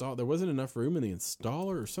install. There wasn't enough room in the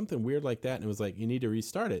installer or something weird like that, and it was like, you need to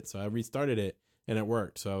restart it. So I restarted it, and it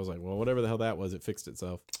worked. So I was like, well, whatever the hell that was, it fixed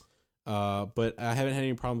itself. But I haven't had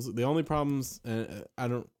any problems. The only problems, I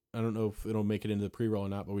don't know if it'll make it into the pre-roll or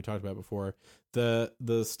not, but we talked about it before. The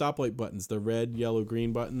stoplight buttons, the red, yellow,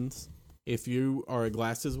 green buttons. If you are a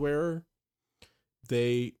glasses wearer,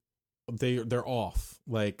 they're off.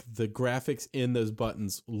 Like the graphics in those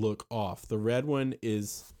buttons look off. The red one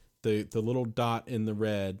is the little dot in the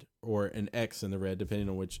red, or an X in the red, depending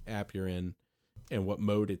on which app you're in and what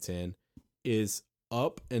mode it's in, is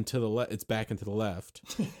up and to the left. It's back and to the left.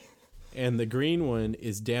 And the green one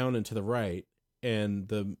is down and to the right. And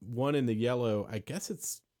the one in the yellow, I guess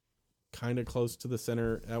it's kind of close to the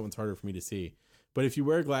center. That one's harder for me to see. But if you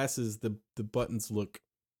wear glasses, the buttons look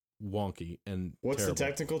wonky and What's terrible. the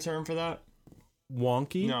technical term for that?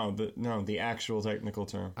 Wonky? No, the actual technical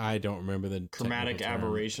term. I don't remember the Chromatic technical term.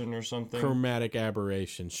 aberration or something? Chromatic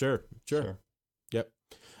aberration. Sure. Yep.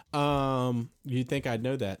 You'd think I'd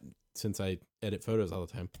know that since I edit photos all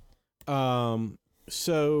the time.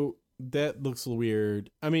 So that looks weird.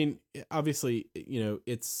 I mean, obviously,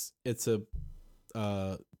 it's a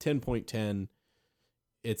 10.10.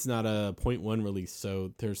 It's not a 0.1 release,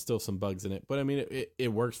 so there's still some bugs in it. But I mean,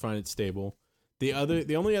 it works fine. It's stable. The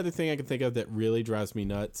only other thing I can think of that really drives me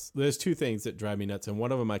nuts. There's two things that drive me nuts, and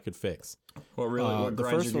one of them I could fix. What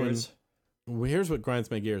grinds your gears? Well, here's what grinds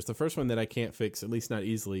my gears. The first one that I can't fix, at least not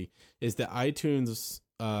easily, is the iTunes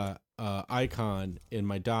icon in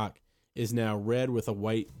my dock is now red with a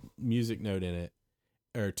white music note in it,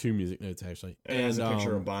 or two music notes actually. And it has a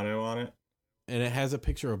picture of Bono on it. And it has a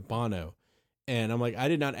picture of Bono, and I'm like, I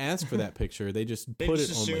did not ask for that picture. They just put it on my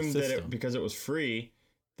system. They just assumed that because it was free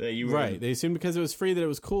that you were right. They assumed because it was free that it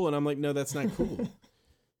was cool, and I'm like, no, that's not cool.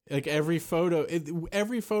 Like every photo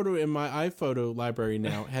in my iPhoto library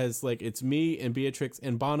now has like, it's me and Beatrix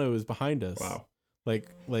and Bono is behind us. Wow.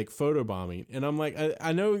 Like photo bombing, and I'm like,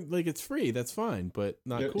 I know, like it's free, that's fine, but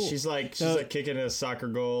not cool. She's like kicking a soccer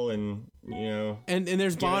goal, and and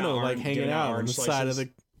there's Bono like hanging out on the side of the.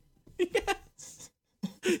 Yes.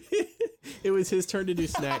 It was his turn to do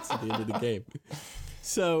snacks at the end of the game.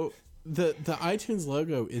 So the iTunes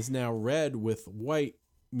logo is now red with white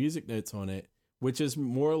music notes on it, which is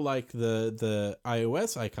more like the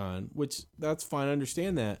iOS icon, which that's fine, I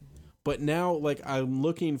understand that. But now, like, I'm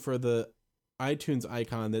looking for the iTunes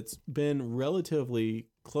icon that's been relatively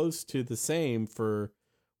close to the same for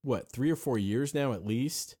 3 or 4 years now at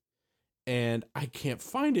least, and I can't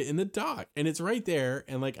find it in the dock, and it's right there,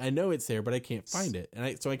 and like I know it's there, but I can't find it, and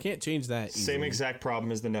I can't change that easily. Same exact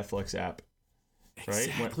problem as the Netflix app, right?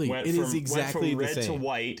 Exactly. It is exactly went from the red same. to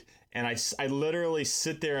white, and I literally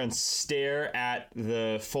sit there and stare at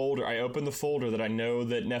the folder. I open the folder that I know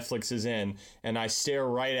that Netflix is in, and I stare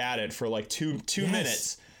right at it for like two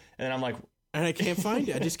minutes, and then I'm like, and I can't find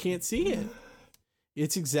it. I just can't see it.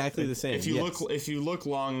 It's exactly the same. If you look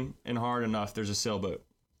long and hard enough, there's a sailboat.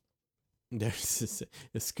 The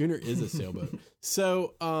schooner is a sailboat.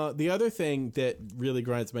 So the other thing that really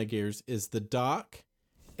grinds my gears is the dock,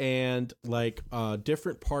 and like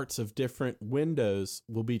different parts of different windows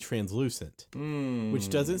will be translucent, which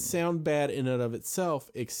doesn't sound bad in and of itself,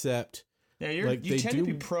 except you tend to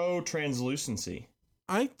be pro translucency.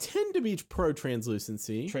 I tend to be pro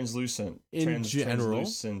translucency. Translucent in general.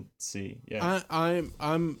 Translucency. Yeah.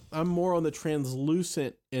 I'm more on the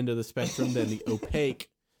translucent end of the spectrum than the opaque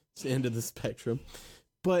end of the spectrum.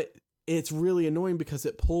 But it's really annoying because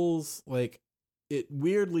it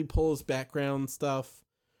weirdly pulls background stuff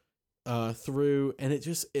through, and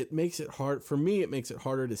it makes it hard for me. It makes it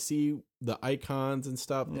harder to see the icons and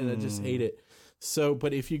stuff, and I just hate it. So,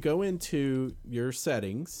 but if you go into your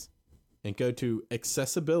settings and go to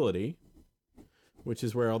accessibility, which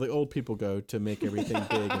is where all the old people go to make everything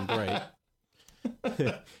big and bright,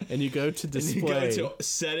 and you go to display, you go to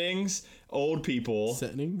settings, old people,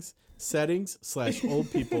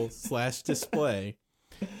 settings/old people/display,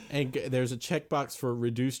 and there's a checkbox for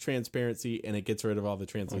reduce transparency, and it gets rid of all the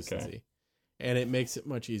translucency. Okay. And it makes it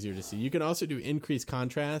much easier to see. You can also do increased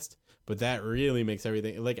contrast, but that really makes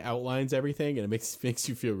everything, it like outlines everything, and it makes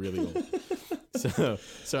you feel really old.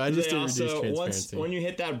 So I just did reduce transparency. When you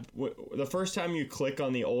hit that, the first time you click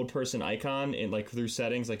on the old person icon in like through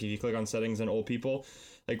settings, like if you click on settings and old people,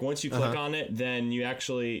 like once you click on it, then you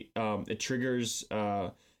actually it triggers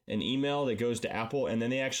an email that goes to Apple, and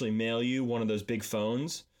then they actually mail you one of those big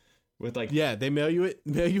phones with like they mail you a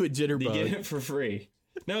Jitterbug. You get it for free.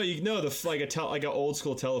 No, like an old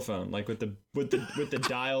school telephone, like with the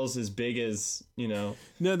dials as big as, you know.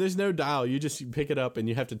 No, there's no dial. You just pick it up and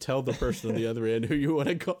you have to tell the person on the other end who you want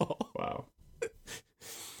to call. Wow.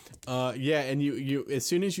 And you as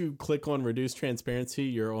soon as you click on reduce transparency,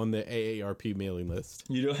 you're on the AARP mailing list.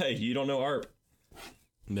 You don't know ARP.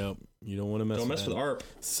 No, you don't want to Don't mess with ARP.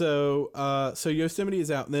 So Yosemite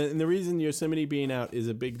is out, and the reason Yosemite being out is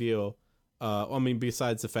a big deal. I mean,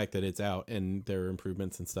 besides the fact that it's out and there are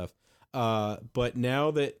improvements and stuff. But now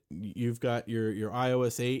that you've got your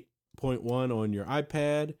iOS 8.1 on your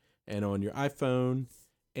iPad and on your iPhone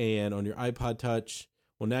and on your iPod Touch,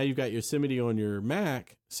 well, now you've got Yosemite on your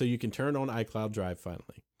Mac, so you can turn on iCloud Drive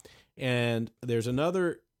finally. And there's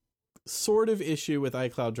another sort of issue with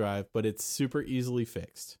iCloud Drive, but it's super easily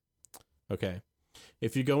fixed. Okay.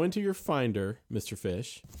 If you go into your Finder, Mr.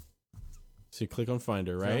 Fish, so you click on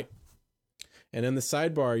Finder, right? Yeah. And in the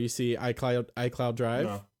sidebar, you see iCloud Drive.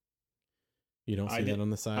 No. You don't see that on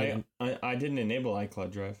the side? I didn't enable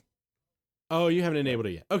iCloud Drive. Oh, you haven't enabled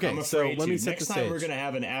it yet. Okay, so let me set the stage. Next time we're going to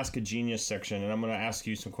have an Ask a Genius section, and I'm going to ask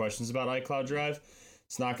you some questions about iCloud Drive.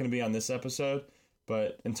 It's not going to be on this episode,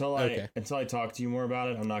 but until I talk to you more about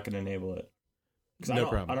it, I'm not going to enable it. No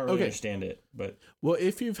problem. I don't really understand it. But well,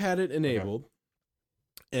 if you've had it enabled,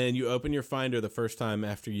 and you open your Finder the first time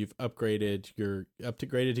after you've upgraded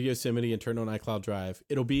to Yosemite and turned on iCloud Drive,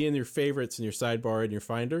 it'll be in your favorites in your sidebar in your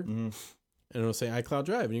Finder, and it'll say iCloud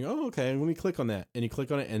Drive, and you go, oh, okay, let me click on that, and you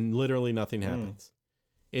click on it, and literally nothing happens.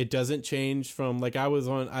 It doesn't change from, like, I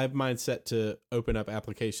have mine set to open up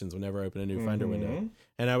applications whenever I open a new Finder window,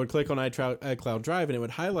 and I would click on iCloud Drive, and it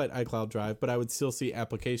would highlight iCloud Drive, but I would still see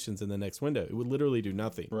applications in the next window. It would literally do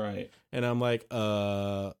nothing. Right. And I'm like,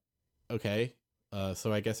 okay.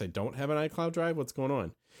 So I guess I don't have an iCloud Drive. What's going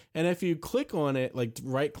on? And if you click on it, like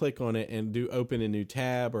right click on it and do open a new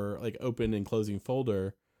tab or like open and closing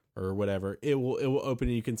folder or whatever, it will open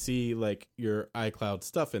and you can see like your iCloud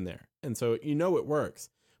stuff in there. And so it works,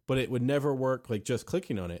 but it would never work like just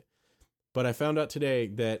clicking on it. But I found out today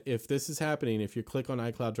that if this is happening, if you click on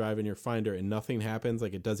iCloud Drive in your Finder and nothing happens,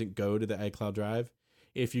 like it doesn't go to the iCloud Drive,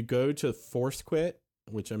 if you go to Force Quit,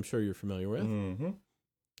 which I'm sure you're familiar with,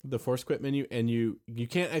 the force quit menu, and you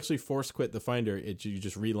can't actually force quit the Finder. You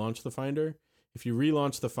just relaunch the Finder. If you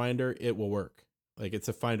relaunch the Finder, it will work. Like it's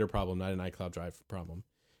a Finder problem, not an iCloud Drive problem.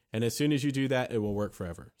 And as soon as you do that, it will work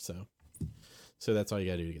forever. So that's all you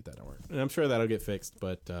gotta do to get that to work. And I'm sure that'll get fixed,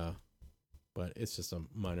 but it's just a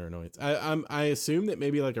minor annoyance. I assume that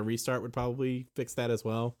maybe like a restart would probably fix that as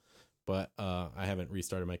well, but I haven't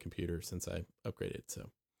restarted my computer since I upgraded. So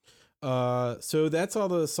that's all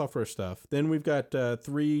the software stuff. Then we've got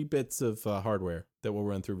 3 bits of hardware that we'll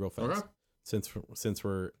run through real fast. Okay. Since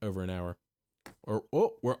we're over an hour,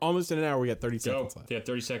 we're almost in an hour. We got 30 seconds left. Yeah,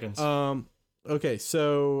 30 seconds. Okay.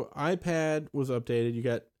 So iPad was updated. You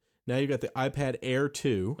got the iPad Air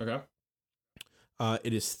 2. Okay.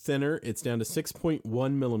 It is thinner. It's down to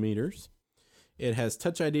 6.1 millimeters. It has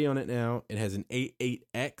Touch ID on it now. It has an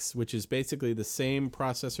 88X, which is basically the same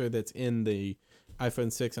processor that's in the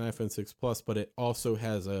iPhone 6 and iPhone 6 Plus, but it also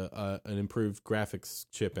has an improved graphics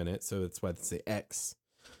chip in it, so that's why it's the X.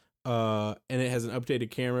 And it has an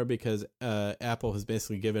updated camera because Apple has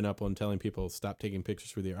basically given up on telling people stop taking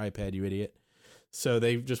pictures with your iPad, you idiot. So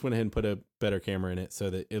they just went ahead and put a better camera in it so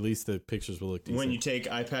that at least the pictures will look decent. When you take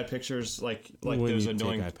iPad pictures, like those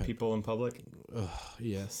annoying people in public?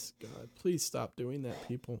 Yes, God, please stop doing that,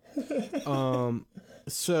 people.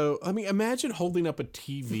 So, I mean, imagine holding up a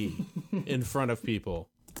TV in front of people.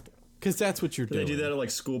 Because that's what you're doing. They do that at like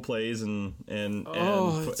school plays and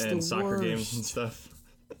soccer games and stuff.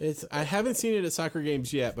 I haven't seen it at soccer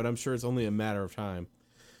games yet, but I'm sure it's only a matter of time.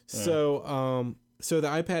 So the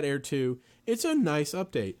iPad Air 2, it's a nice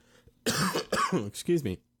update. Excuse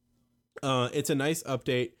me. It's a nice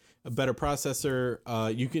update. a better processor.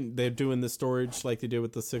 They're doing the storage like they did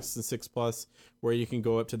with the 6 and 6 Plus, where you can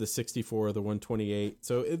go up to the 64 or the 128.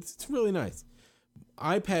 So it's really nice.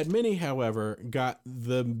 iPad Mini, however, got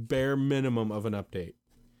the bare minimum of an update.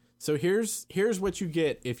 So here's what you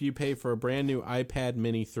get if you pay for a brand new iPad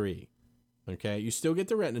Mini 3. Okay, you still get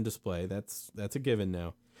the Retina display. That's a given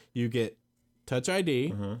now. You get Touch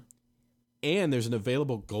ID, and there's an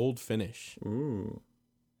available gold finish. Ooh.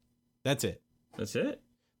 That's it. That's it?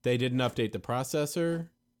 They didn't update the processor.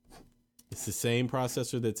 It's the same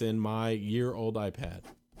processor that's in my year-old iPad.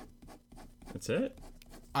 That's it?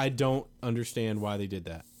 I don't understand why they did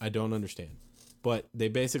that. I don't understand. But they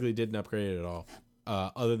basically didn't upgrade it at all,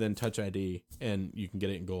 other than Touch ID, and you can get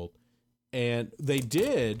it in gold. And they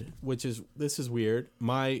did, this is weird,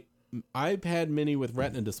 my iPad Mini with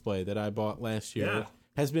Retina display that I bought last year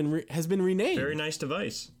has been renamed. Very nice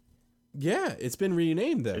device. Yeah, it's been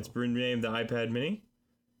renamed, though. It's been renamed the iPad Mini?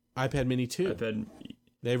 iPad Mini 2.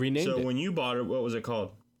 They renamed it. So when you bought it, what was it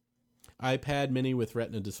called? iPad Mini with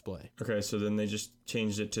Retina display. Okay, so then they just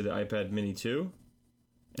changed it to the iPad Mini 2,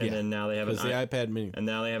 and then now they have the iPad Mini, and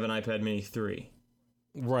now they have an iPad Mini 3.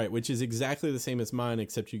 Right, which is exactly the same as mine,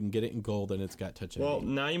 except you can get it in gold and it's got Touch ID. Well,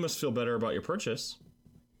 now you must feel better about your purchase.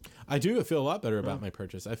 I do feel a lot better about my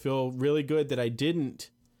purchase. I feel really good that I didn't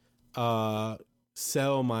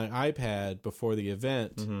sell my iPad before the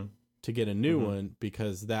event to get a new one,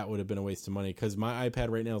 because that would have been a waste of money, because my iPad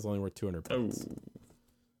right now is only worth $200. Oh.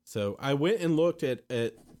 So I went and looked at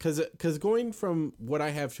because going from what I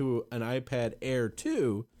have to an iPad Air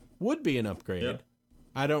 2 would be an upgrade. Yep.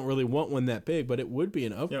 I don't really want one that big, but it would be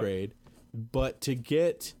an upgrade. Yep. But to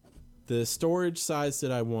get the storage size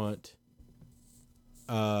that I want,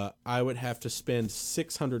 I would have to spend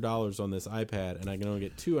 $600 on this iPad, and I can only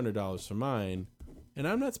get $200 for mine. And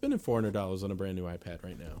I'm not spending $400 on a brand new iPad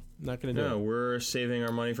right now. I'm not going to do it. No, we're saving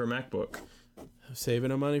our money for MacBook.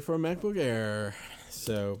 Saving our money for a MacBook Air.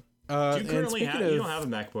 So, you currently you don't have a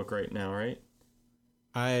MacBook right now, right?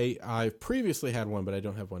 I previously had one, but I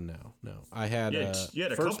don't have one now. No, I had. You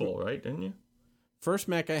had a couple, right? Didn't you? First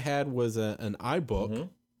Mac I had was an iBook,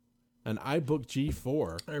 an iBook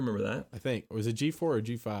G4. I remember that. I think it was a G4 or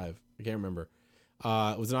G5. I can't remember.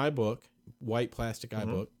 It was an iBook, white plastic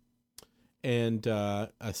iBook, and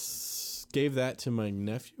I gave that to my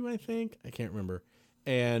nephew. I think I can't remember.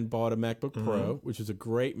 And bought a MacBook Pro, which is a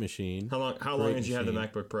great machine. How long did you have the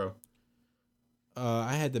MacBook Pro?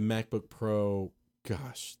 I had the MacBook Pro,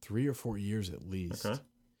 3 or 4 years at least. Okay.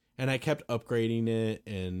 And I kept upgrading it,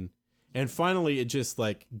 and finally it just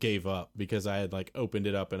like gave up because I had like opened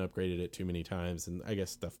it up and upgraded it too many times, and I guess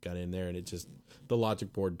stuff got in there, and the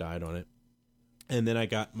logic board died on it. And then I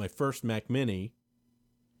got my first Mac Mini.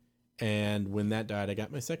 And when that died, I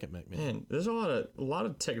got my second Mac Mini. Man, there's a lot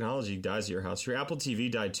of technology dies at your house. Your Apple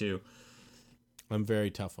TV died too. I'm very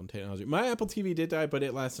tough on technology. My Apple TV did die, but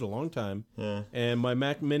it lasted a long time. Yeah. And my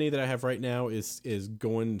Mac Mini that I have right now is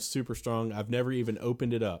going super strong. I've never even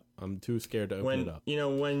opened it up. I'm too scared to open it up. You know,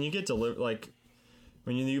 when you get delivered, like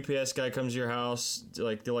when the UPS guy comes to your house,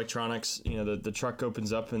 like the electronics, you know, the truck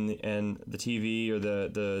opens up and the TV or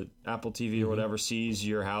the Apple TV or whatever sees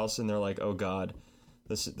your house, and they're like, oh God.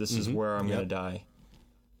 This is where I'm gonna die.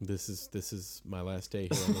 This is my last day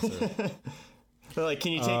here on this earth. They're like,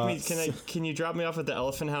 can you take me? Can you drop me off at the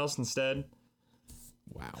Elephant House instead?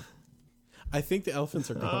 Wow. I think the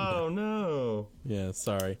elephants are gone. Oh no. Yeah,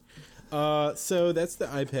 sorry. So that's the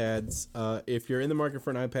iPads. If you're in the market for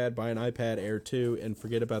an iPad, buy an iPad Air 2 and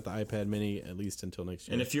forget about the iPad Mini at least until next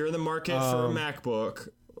year. And if you're in the market for a MacBook,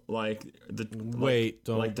 like the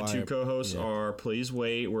two co-hosts are, please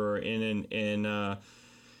wait. We're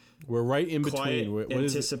we're right in between. What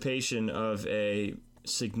anticipation of a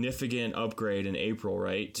significant upgrade in April,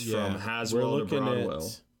 right? From Haswell to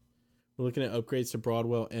Broadwell. We're looking at upgrades to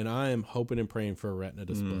Broadwell, and I am hoping and praying for a Retina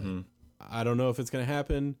display. I don't know if it's going to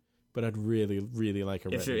happen, but I'd really, really like a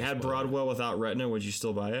Retina display. If it had Broadwell without Retina, would you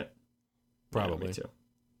still buy it? Probably. Yeah, me too.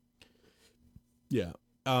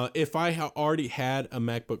 Yeah. If I already had a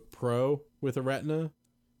MacBook Pro with a Retina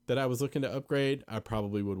that I was looking to upgrade, I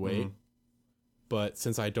probably would wait. But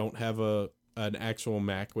since I don't have an actual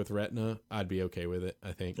Mac with Retina, I'd be okay with it,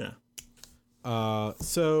 I think. Yeah.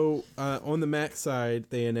 So on the Mac side,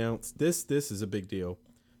 they announced this is a big deal.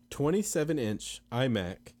 27-inch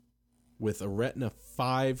iMac with a Retina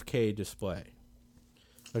 5K display.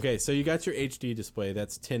 Okay, so you got your HD display.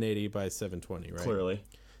 That's 1080 by 720, right? Clearly.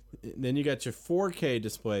 Then you got your 4K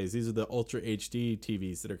displays. These are the Ultra HD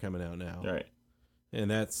TVs that are coming out now. All right.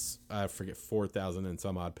 And that's, I forget, 4,000 and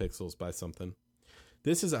some odd pixels by something.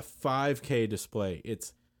 This is a 5K display.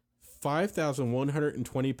 It's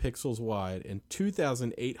 5,120 pixels wide and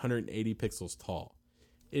 2,880 pixels tall.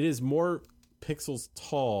 It is more pixels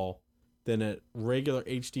tall than a regular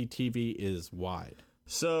HD TV is wide.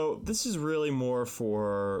 So this is really more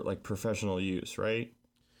for like professional use, right?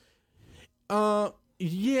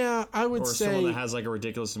 Yeah, I would Or say someone that has like a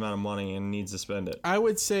ridiculous amount of money and needs to spend it. I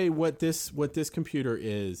would say what this computer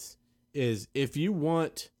is if you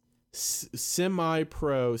want semi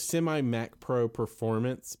Mac Pro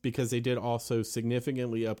performance, because they did also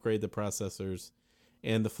significantly upgrade the processors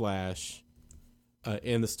and the flash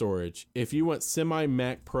and the storage. If you want semi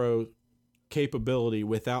Mac Pro capability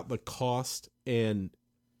without the cost and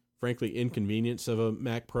frankly inconvenience of a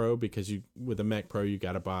Mac Pro, because with a Mac Pro you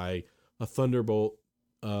got to buy a Thunderbolt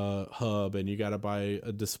hub and you got to buy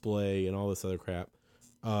a display and all this other crap.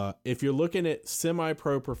 If you're looking at semi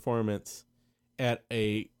pro performance at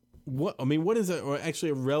what is it? Or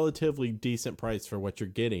actually a relatively decent price for what you're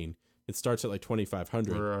getting. It starts at like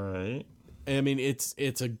 $2,500. Right. I mean, it's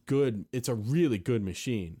a really good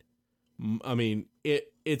machine. I mean,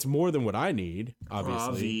 it's more than what I need,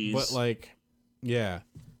 obviously. But like, yeah.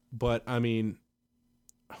 But I mean,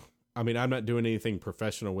 I'm not doing anything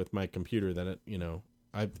professional with my computer that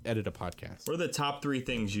I edit a podcast. What are the top 3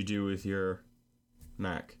 things you do with your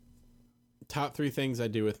Mac? Top 3 things I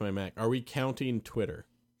do with my Mac. Are we counting Twitter?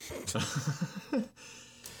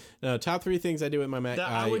 No, top 3 things I do with my Mac.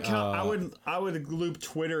 I would loop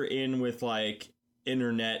Twitter in with like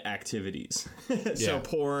internet activities. So Yeah.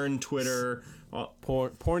 porn, Twitter.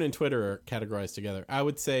 Porn and Twitter are categorized together. I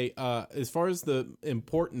would say, as far as the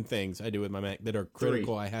important things I do with my Mac that are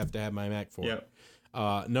critical, I have to have my Mac for. Yep.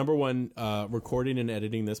 Number 1, recording and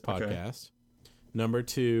editing this podcast. Number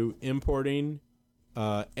 2, importing,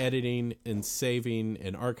 editing, and saving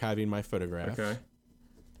and archiving my photographs. Okay.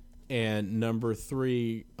 And number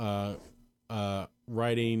 3,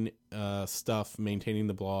 writing stuff, maintaining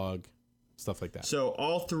the blog, stuff like that. So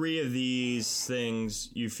all 3 of these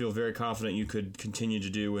things you feel very confident you could continue to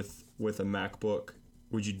do with a MacBook.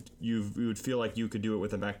 Would you would feel like you could do it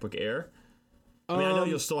with a MacBook Air? I mean, I know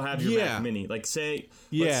you'll still have your Mac Mini. Like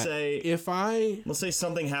let's say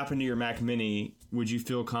something happened to your Mac Mini, would you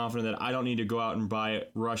feel confident that I don't need to go out and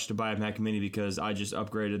rush to buy a Mac Mini because I just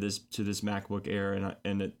upgraded this to this MacBook Air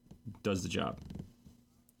and it does the job?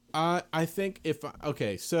 I think if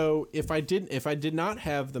I did not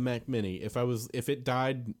have the Mac Mini, if it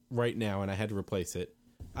died right now and I had to replace it,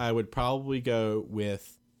 I would probably go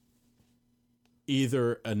with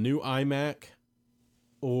either a new iMac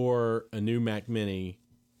or a new Mac Mini,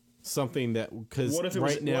 something that because what if it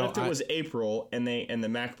was April and the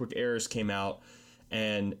MacBook Airs came out,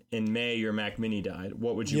 and in May your Mac Mini died?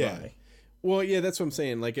 What would you buy? Well, yeah, that's what I'm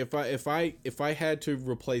saying. Like if I had to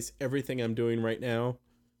replace everything I'm doing right now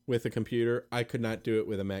with a computer, I could not do it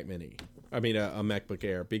with a Mac Mini. I mean, a MacBook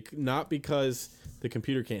Air. Not because the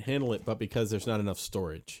computer can't handle it, but because there's not enough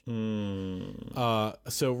storage.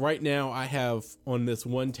 So right now I have, on this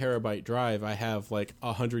 1 terabyte drive, I have like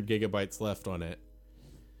 100 gigabytes left on it.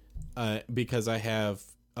 Because I have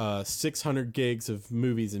 600 gigs of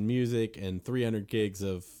movies and music and 300 gigs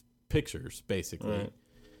of pictures, basically. Right.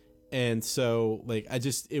 And so, like,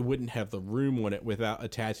 it wouldn't have the room on it without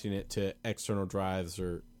attaching it to external drives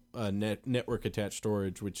or network attached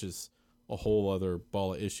storage, which is a whole other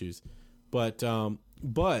ball of issues. But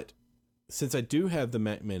since I do have the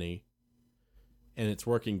Mac Mini and it's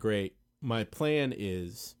working great, my plan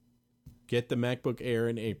is get the MacBook Air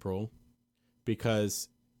in April, because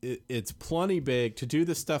it's plenty big to do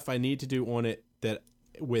the stuff I need to do on it that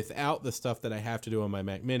without the stuff that I have to do on my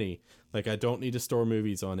Mac Mini. Like, I don't need to store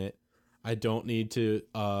movies on it. I don't need to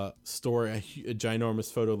store a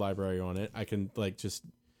ginormous photo library on it. I can just,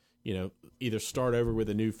 either start over with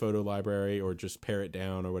a new photo library or just pare it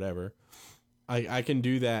down or whatever. I can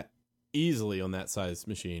do that easily on that size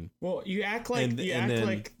machine. Well, you act like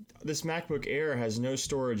like this MacBook Air has no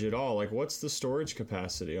storage at all. Like, what's the storage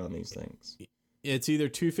capacity on these things? It's either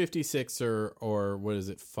 256 or what is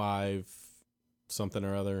it, 5 something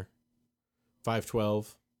or other,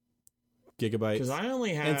 512 gigabytes. Because I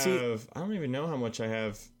only have, I don't even know how much I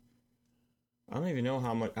have. I don't even know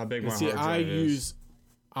how big my hard drive is.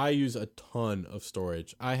 I use a ton of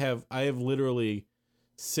storage. I have literally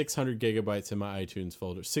 600 gigabytes in my iTunes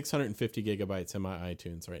folder, 650 gigabytes in my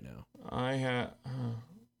iTunes right now. I have.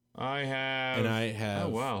 Oh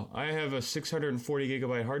wow! I have a 640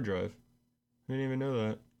 gigabyte hard drive. I didn't even know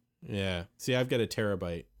that. Yeah. See, I've got a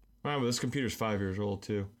terabyte. Wow, but this computer's 5 years old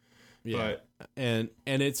too. Yeah. But, and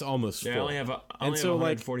it's almost full. I only have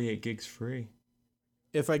 148 gigs free.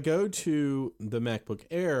 If I go to the MacBook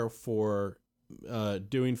Air for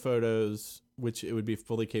doing photos, which it would be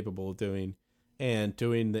fully capable of doing, and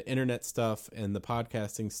doing the internet stuff and the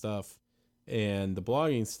podcasting stuff and the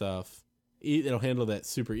blogging stuff, it'll handle that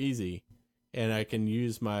super easy. And I can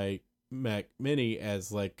use my Mac Mini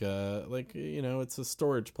as like it's a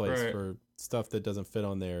storage place for stuff that doesn't fit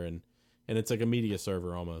on there, and it's like a media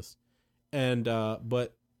server almost. And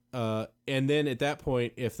and then at that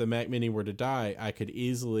point, if the Mac Mini were to die, I could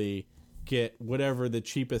easily get whatever the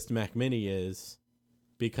cheapest Mac Mini is,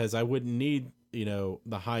 because I wouldn't need,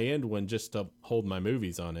 the high end one just to hold my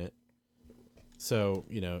movies on it. So,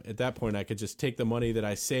 at that point I could just take the money that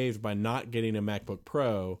I saved by not getting a MacBook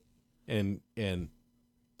Pro and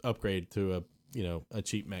upgrade to a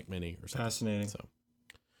cheap Mac Mini or something. Fascinating. So,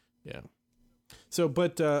 yeah. So,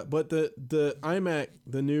 but the iMac,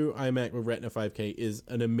 the new iMac with Retina 5K is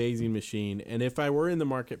an amazing machine. And if I were in the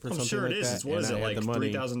market for something sure like it is. that, It's, what is it, like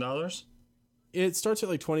 $3,000? It starts at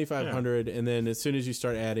like $2,500, and then as soon as you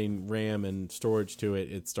start adding RAM and storage to it,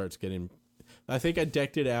 it starts getting. I think I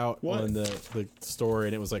decked it out on the store,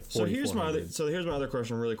 and it was like $4,400. So here's my other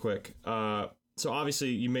question, really quick. So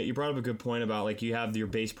obviously you brought up a good point about like you have your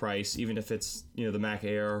base price, even if it's the Mac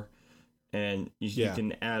Air, and you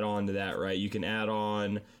can add on to that, right? You can add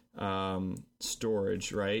on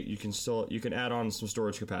storage, right? You can add on some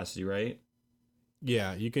storage capacity, right?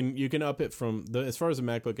 Yeah, you can up it from as far as the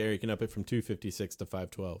MacBook Air, you can up it from 256 to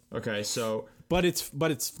 512. Okay, so but it's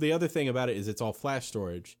the other thing about it is it's all flash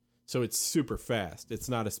storage, so it's super fast. It's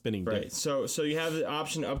not a spinning disk. Right. So you have the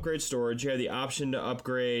option to upgrade storage. You have the option to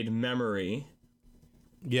upgrade memory.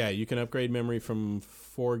 Yeah, you can upgrade memory from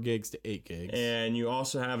 4 gigs to 8 gigs, and you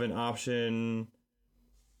also have an option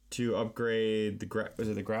to upgrade the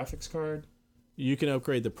graphics card. You can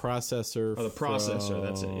upgrade the processor. Oh, the processor.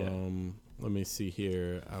 That's it. Yeah. Let me see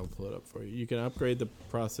here. I'll pull it up for you. You can upgrade the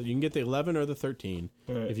processor. You can get the 11 or the 13.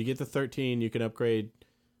 Right. If you get the 13, you can upgrade.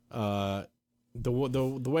 The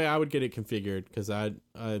way I would get it configured, because I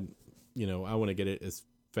want to get it as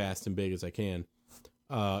fast and big as I can,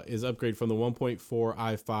 is upgrade from the 1.4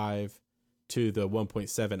 i5 to the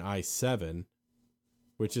 1.7 i7,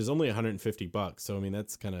 which is only $150. So I mean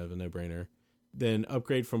that's kind of a no-brainer. Then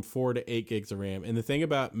upgrade from 4 to 8 gigs of RAM. And the thing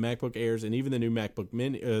about MacBook Airs and even the new MacBook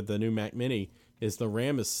Mini, the new Mac Mini, is the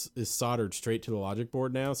RAM is soldered straight to the logic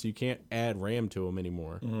board now, so you can't add RAM to them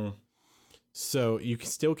anymore. Mm-hmm. So you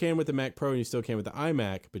still can with the Mac Pro, and you still can with the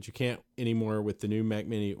iMac, but you can't anymore with the new Mac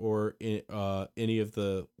Mini or any of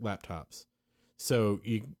the laptops. So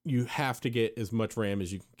you have to get as much RAM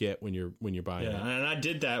as you can get when you're buying it. Yeah, and I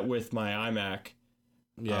did that with my iMac.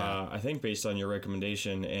 Yeah, I think based on your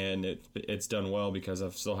recommendation, and it's done well because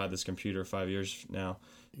I've still had this computer 5 years now.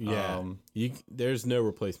 Yeah, there's no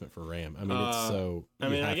replacement for RAM. I mean, it's so. I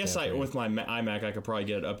mean, I guess with my iMac, I could probably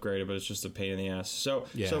get it upgraded, but it's just a pain in the ass. So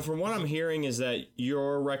from what I'm hearing is that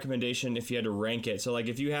your recommendation, if you had to rank it, so like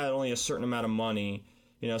if you had only a certain amount of money,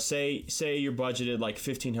 say you're budgeted like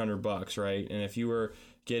 $1,500, right? And if you were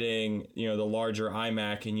getting the larger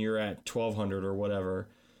iMac and you're at $1,200 or whatever,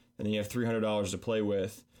 and then you have $300 to play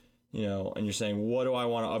with, and you're saying, what do I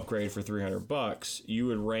want to upgrade for $300? You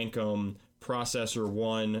would rank them processor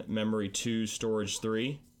 1, memory 2, storage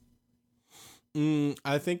 3.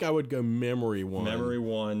 I think I would go memory 1. Memory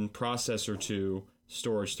 1, processor 2,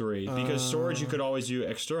 storage 3. Because storage you could always do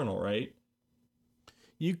external, right?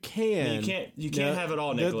 You can. You can't have it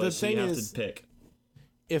all, Nicholas. The thing so you have is, to pick.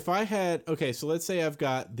 If I had so let's say I've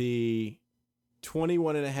got the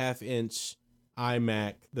 21.5-inch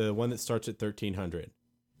iMac, the one that starts at $1,300.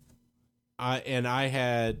 I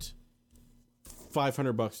had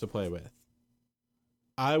 $500 to play with.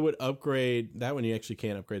 I would upgrade that one. You actually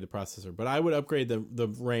can't upgrade the processor, but I would upgrade the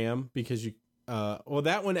RAM because you.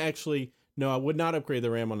 That one actually no. I would not upgrade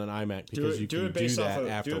the RAM on an iMac because you can do that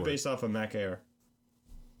afterwards. Do it based off a Mac Air.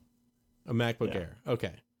 A MacBook Air.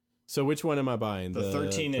 Okay. So which one am I buying? The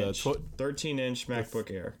 13-inch. 13-inch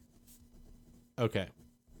MacBook Air. Okay.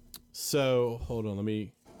 So hold on,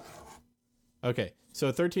 Okay, so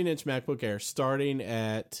a 13-inch MacBook Air starting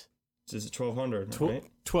at. Is it $1,200? Right?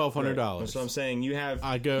 $1,200. Right. So I'm saying you have.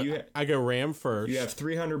 I go RAM first. You have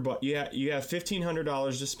 $300. You have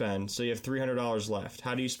 $1,500 to spend, so you have $300 left.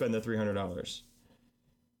 How do you spend the $300?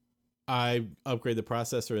 I upgrade the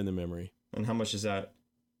processor and the memory. And how much is that?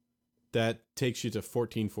 That takes you to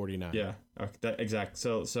 $1,449. Yeah, exact.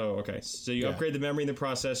 So okay. So you upgrade the memory and the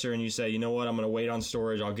processor, and you say, you know what, I'm going to wait on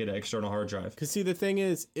storage. I'll get an external hard drive. Because see, the thing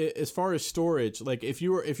is, as far as storage, like if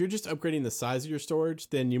you're just upgrading the size of your storage,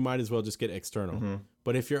 then you might as well just get external. Mm-hmm.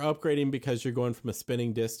 But if you're upgrading because you're going from a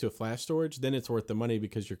spinning disk to a flash storage, then it's worth the money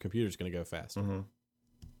because your computer's going to go faster. Mm-hmm.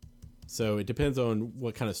 So it depends on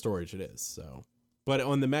what kind of storage it is. So, but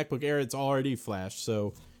on the MacBook Air, it's already flash,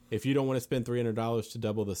 so If you don't want to spend $300 to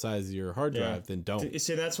double the size of your hard drive, then don't.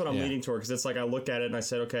 See, that's what I'm leaning toward, because it's like I look at it and I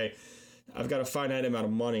said, okay, I've got a finite amount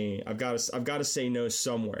of money. I've got to say no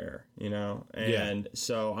somewhere, you know? And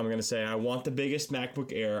so I'm going to say I want the biggest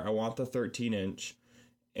MacBook Air. I want the 13-inch.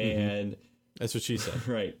 And that's what she said.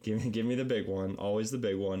 Right. Give me the big one. Always the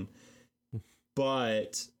big one.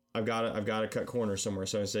 But I've got to cut corners somewhere.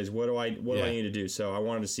 So it says, what do I need to do? So I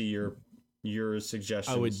wanted to see your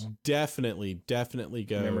suggestions. I would definitely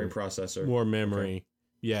go memory processor. More memory. Okay.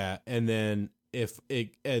 Yeah. And then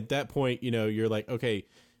at that point, you know, you're like, okay,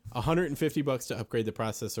 $150 to upgrade the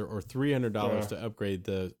processor or $300 to upgrade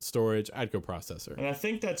the storage, I'd go processor. And I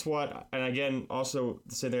think that's what, and again, also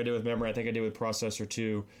the same thing I did with memory, I think I did with processor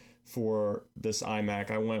too for this iMac.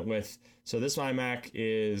 I went with, so this iMac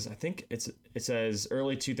is, I think it says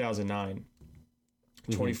early 2009,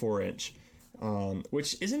 24-inch.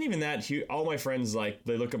 Which isn't even that huge. All my friends, like,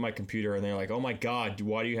 they look at my computer and they're like, oh my God,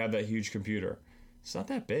 why do you have that huge computer? It's not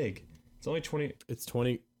that big. It's only 20. It's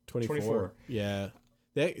 24. Yeah.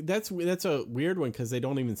 That's a weird one because they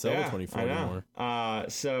don't even sell the 24 anymore.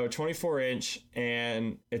 So 24-inch,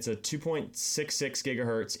 and it's a 2.66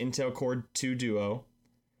 gigahertz Intel Core 2 Duo.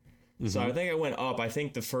 So I think I went up. I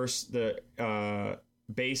think the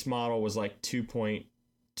base model was like 2.2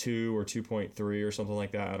 or 2.3 or something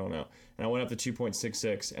like that. I don't know. And I went up to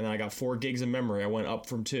 2.66, and then I got 4 gigs of memory. I went up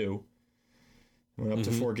from 2. Went up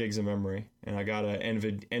to 4 gigs of memory, and I got a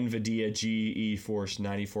NVIDIA GeForce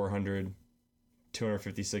 9400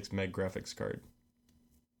 256 meg graphics card.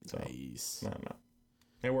 So, nice. No.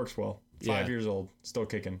 It works well. 5 years old, still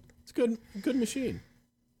kicking. It's good machine.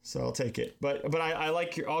 So I'll take it. But I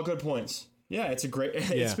like all good points. Yeah, it's a great.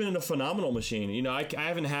 It's been a phenomenal machine. You know, I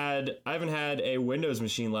haven't had a Windows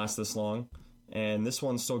machine last this long, and this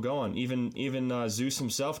one's still going. Even Zeus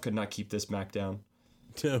himself could not keep this Mac down.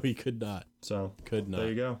 No, he could not. So could not. There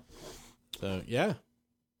you go. So yeah,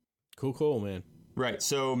 cool, man. Right,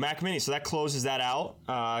 so Mac Mini, so that closes that out,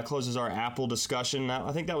 closes our Apple discussion. Now,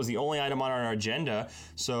 I think that was the only item on our agenda,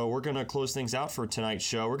 so we're going to close things out for tonight's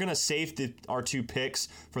show. We're going to save our 2 picks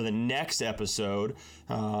for the next episode,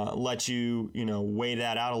 let you weigh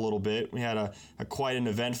that out a little bit. We had a quite an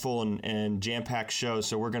eventful and jam-packed show,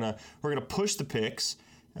 so we're gonna push the picks,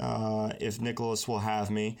 if Nicholas will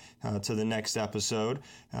have me, to the next episode,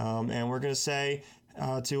 and we're going to say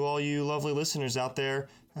to all you lovely listeners out there,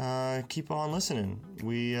 keep on listening.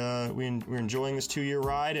 We're enjoying this 2-year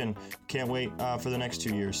ride and can't wait for the next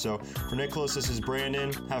 2 years. So for Nicholas, this is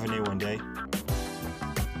Brandon. Have an A1 day.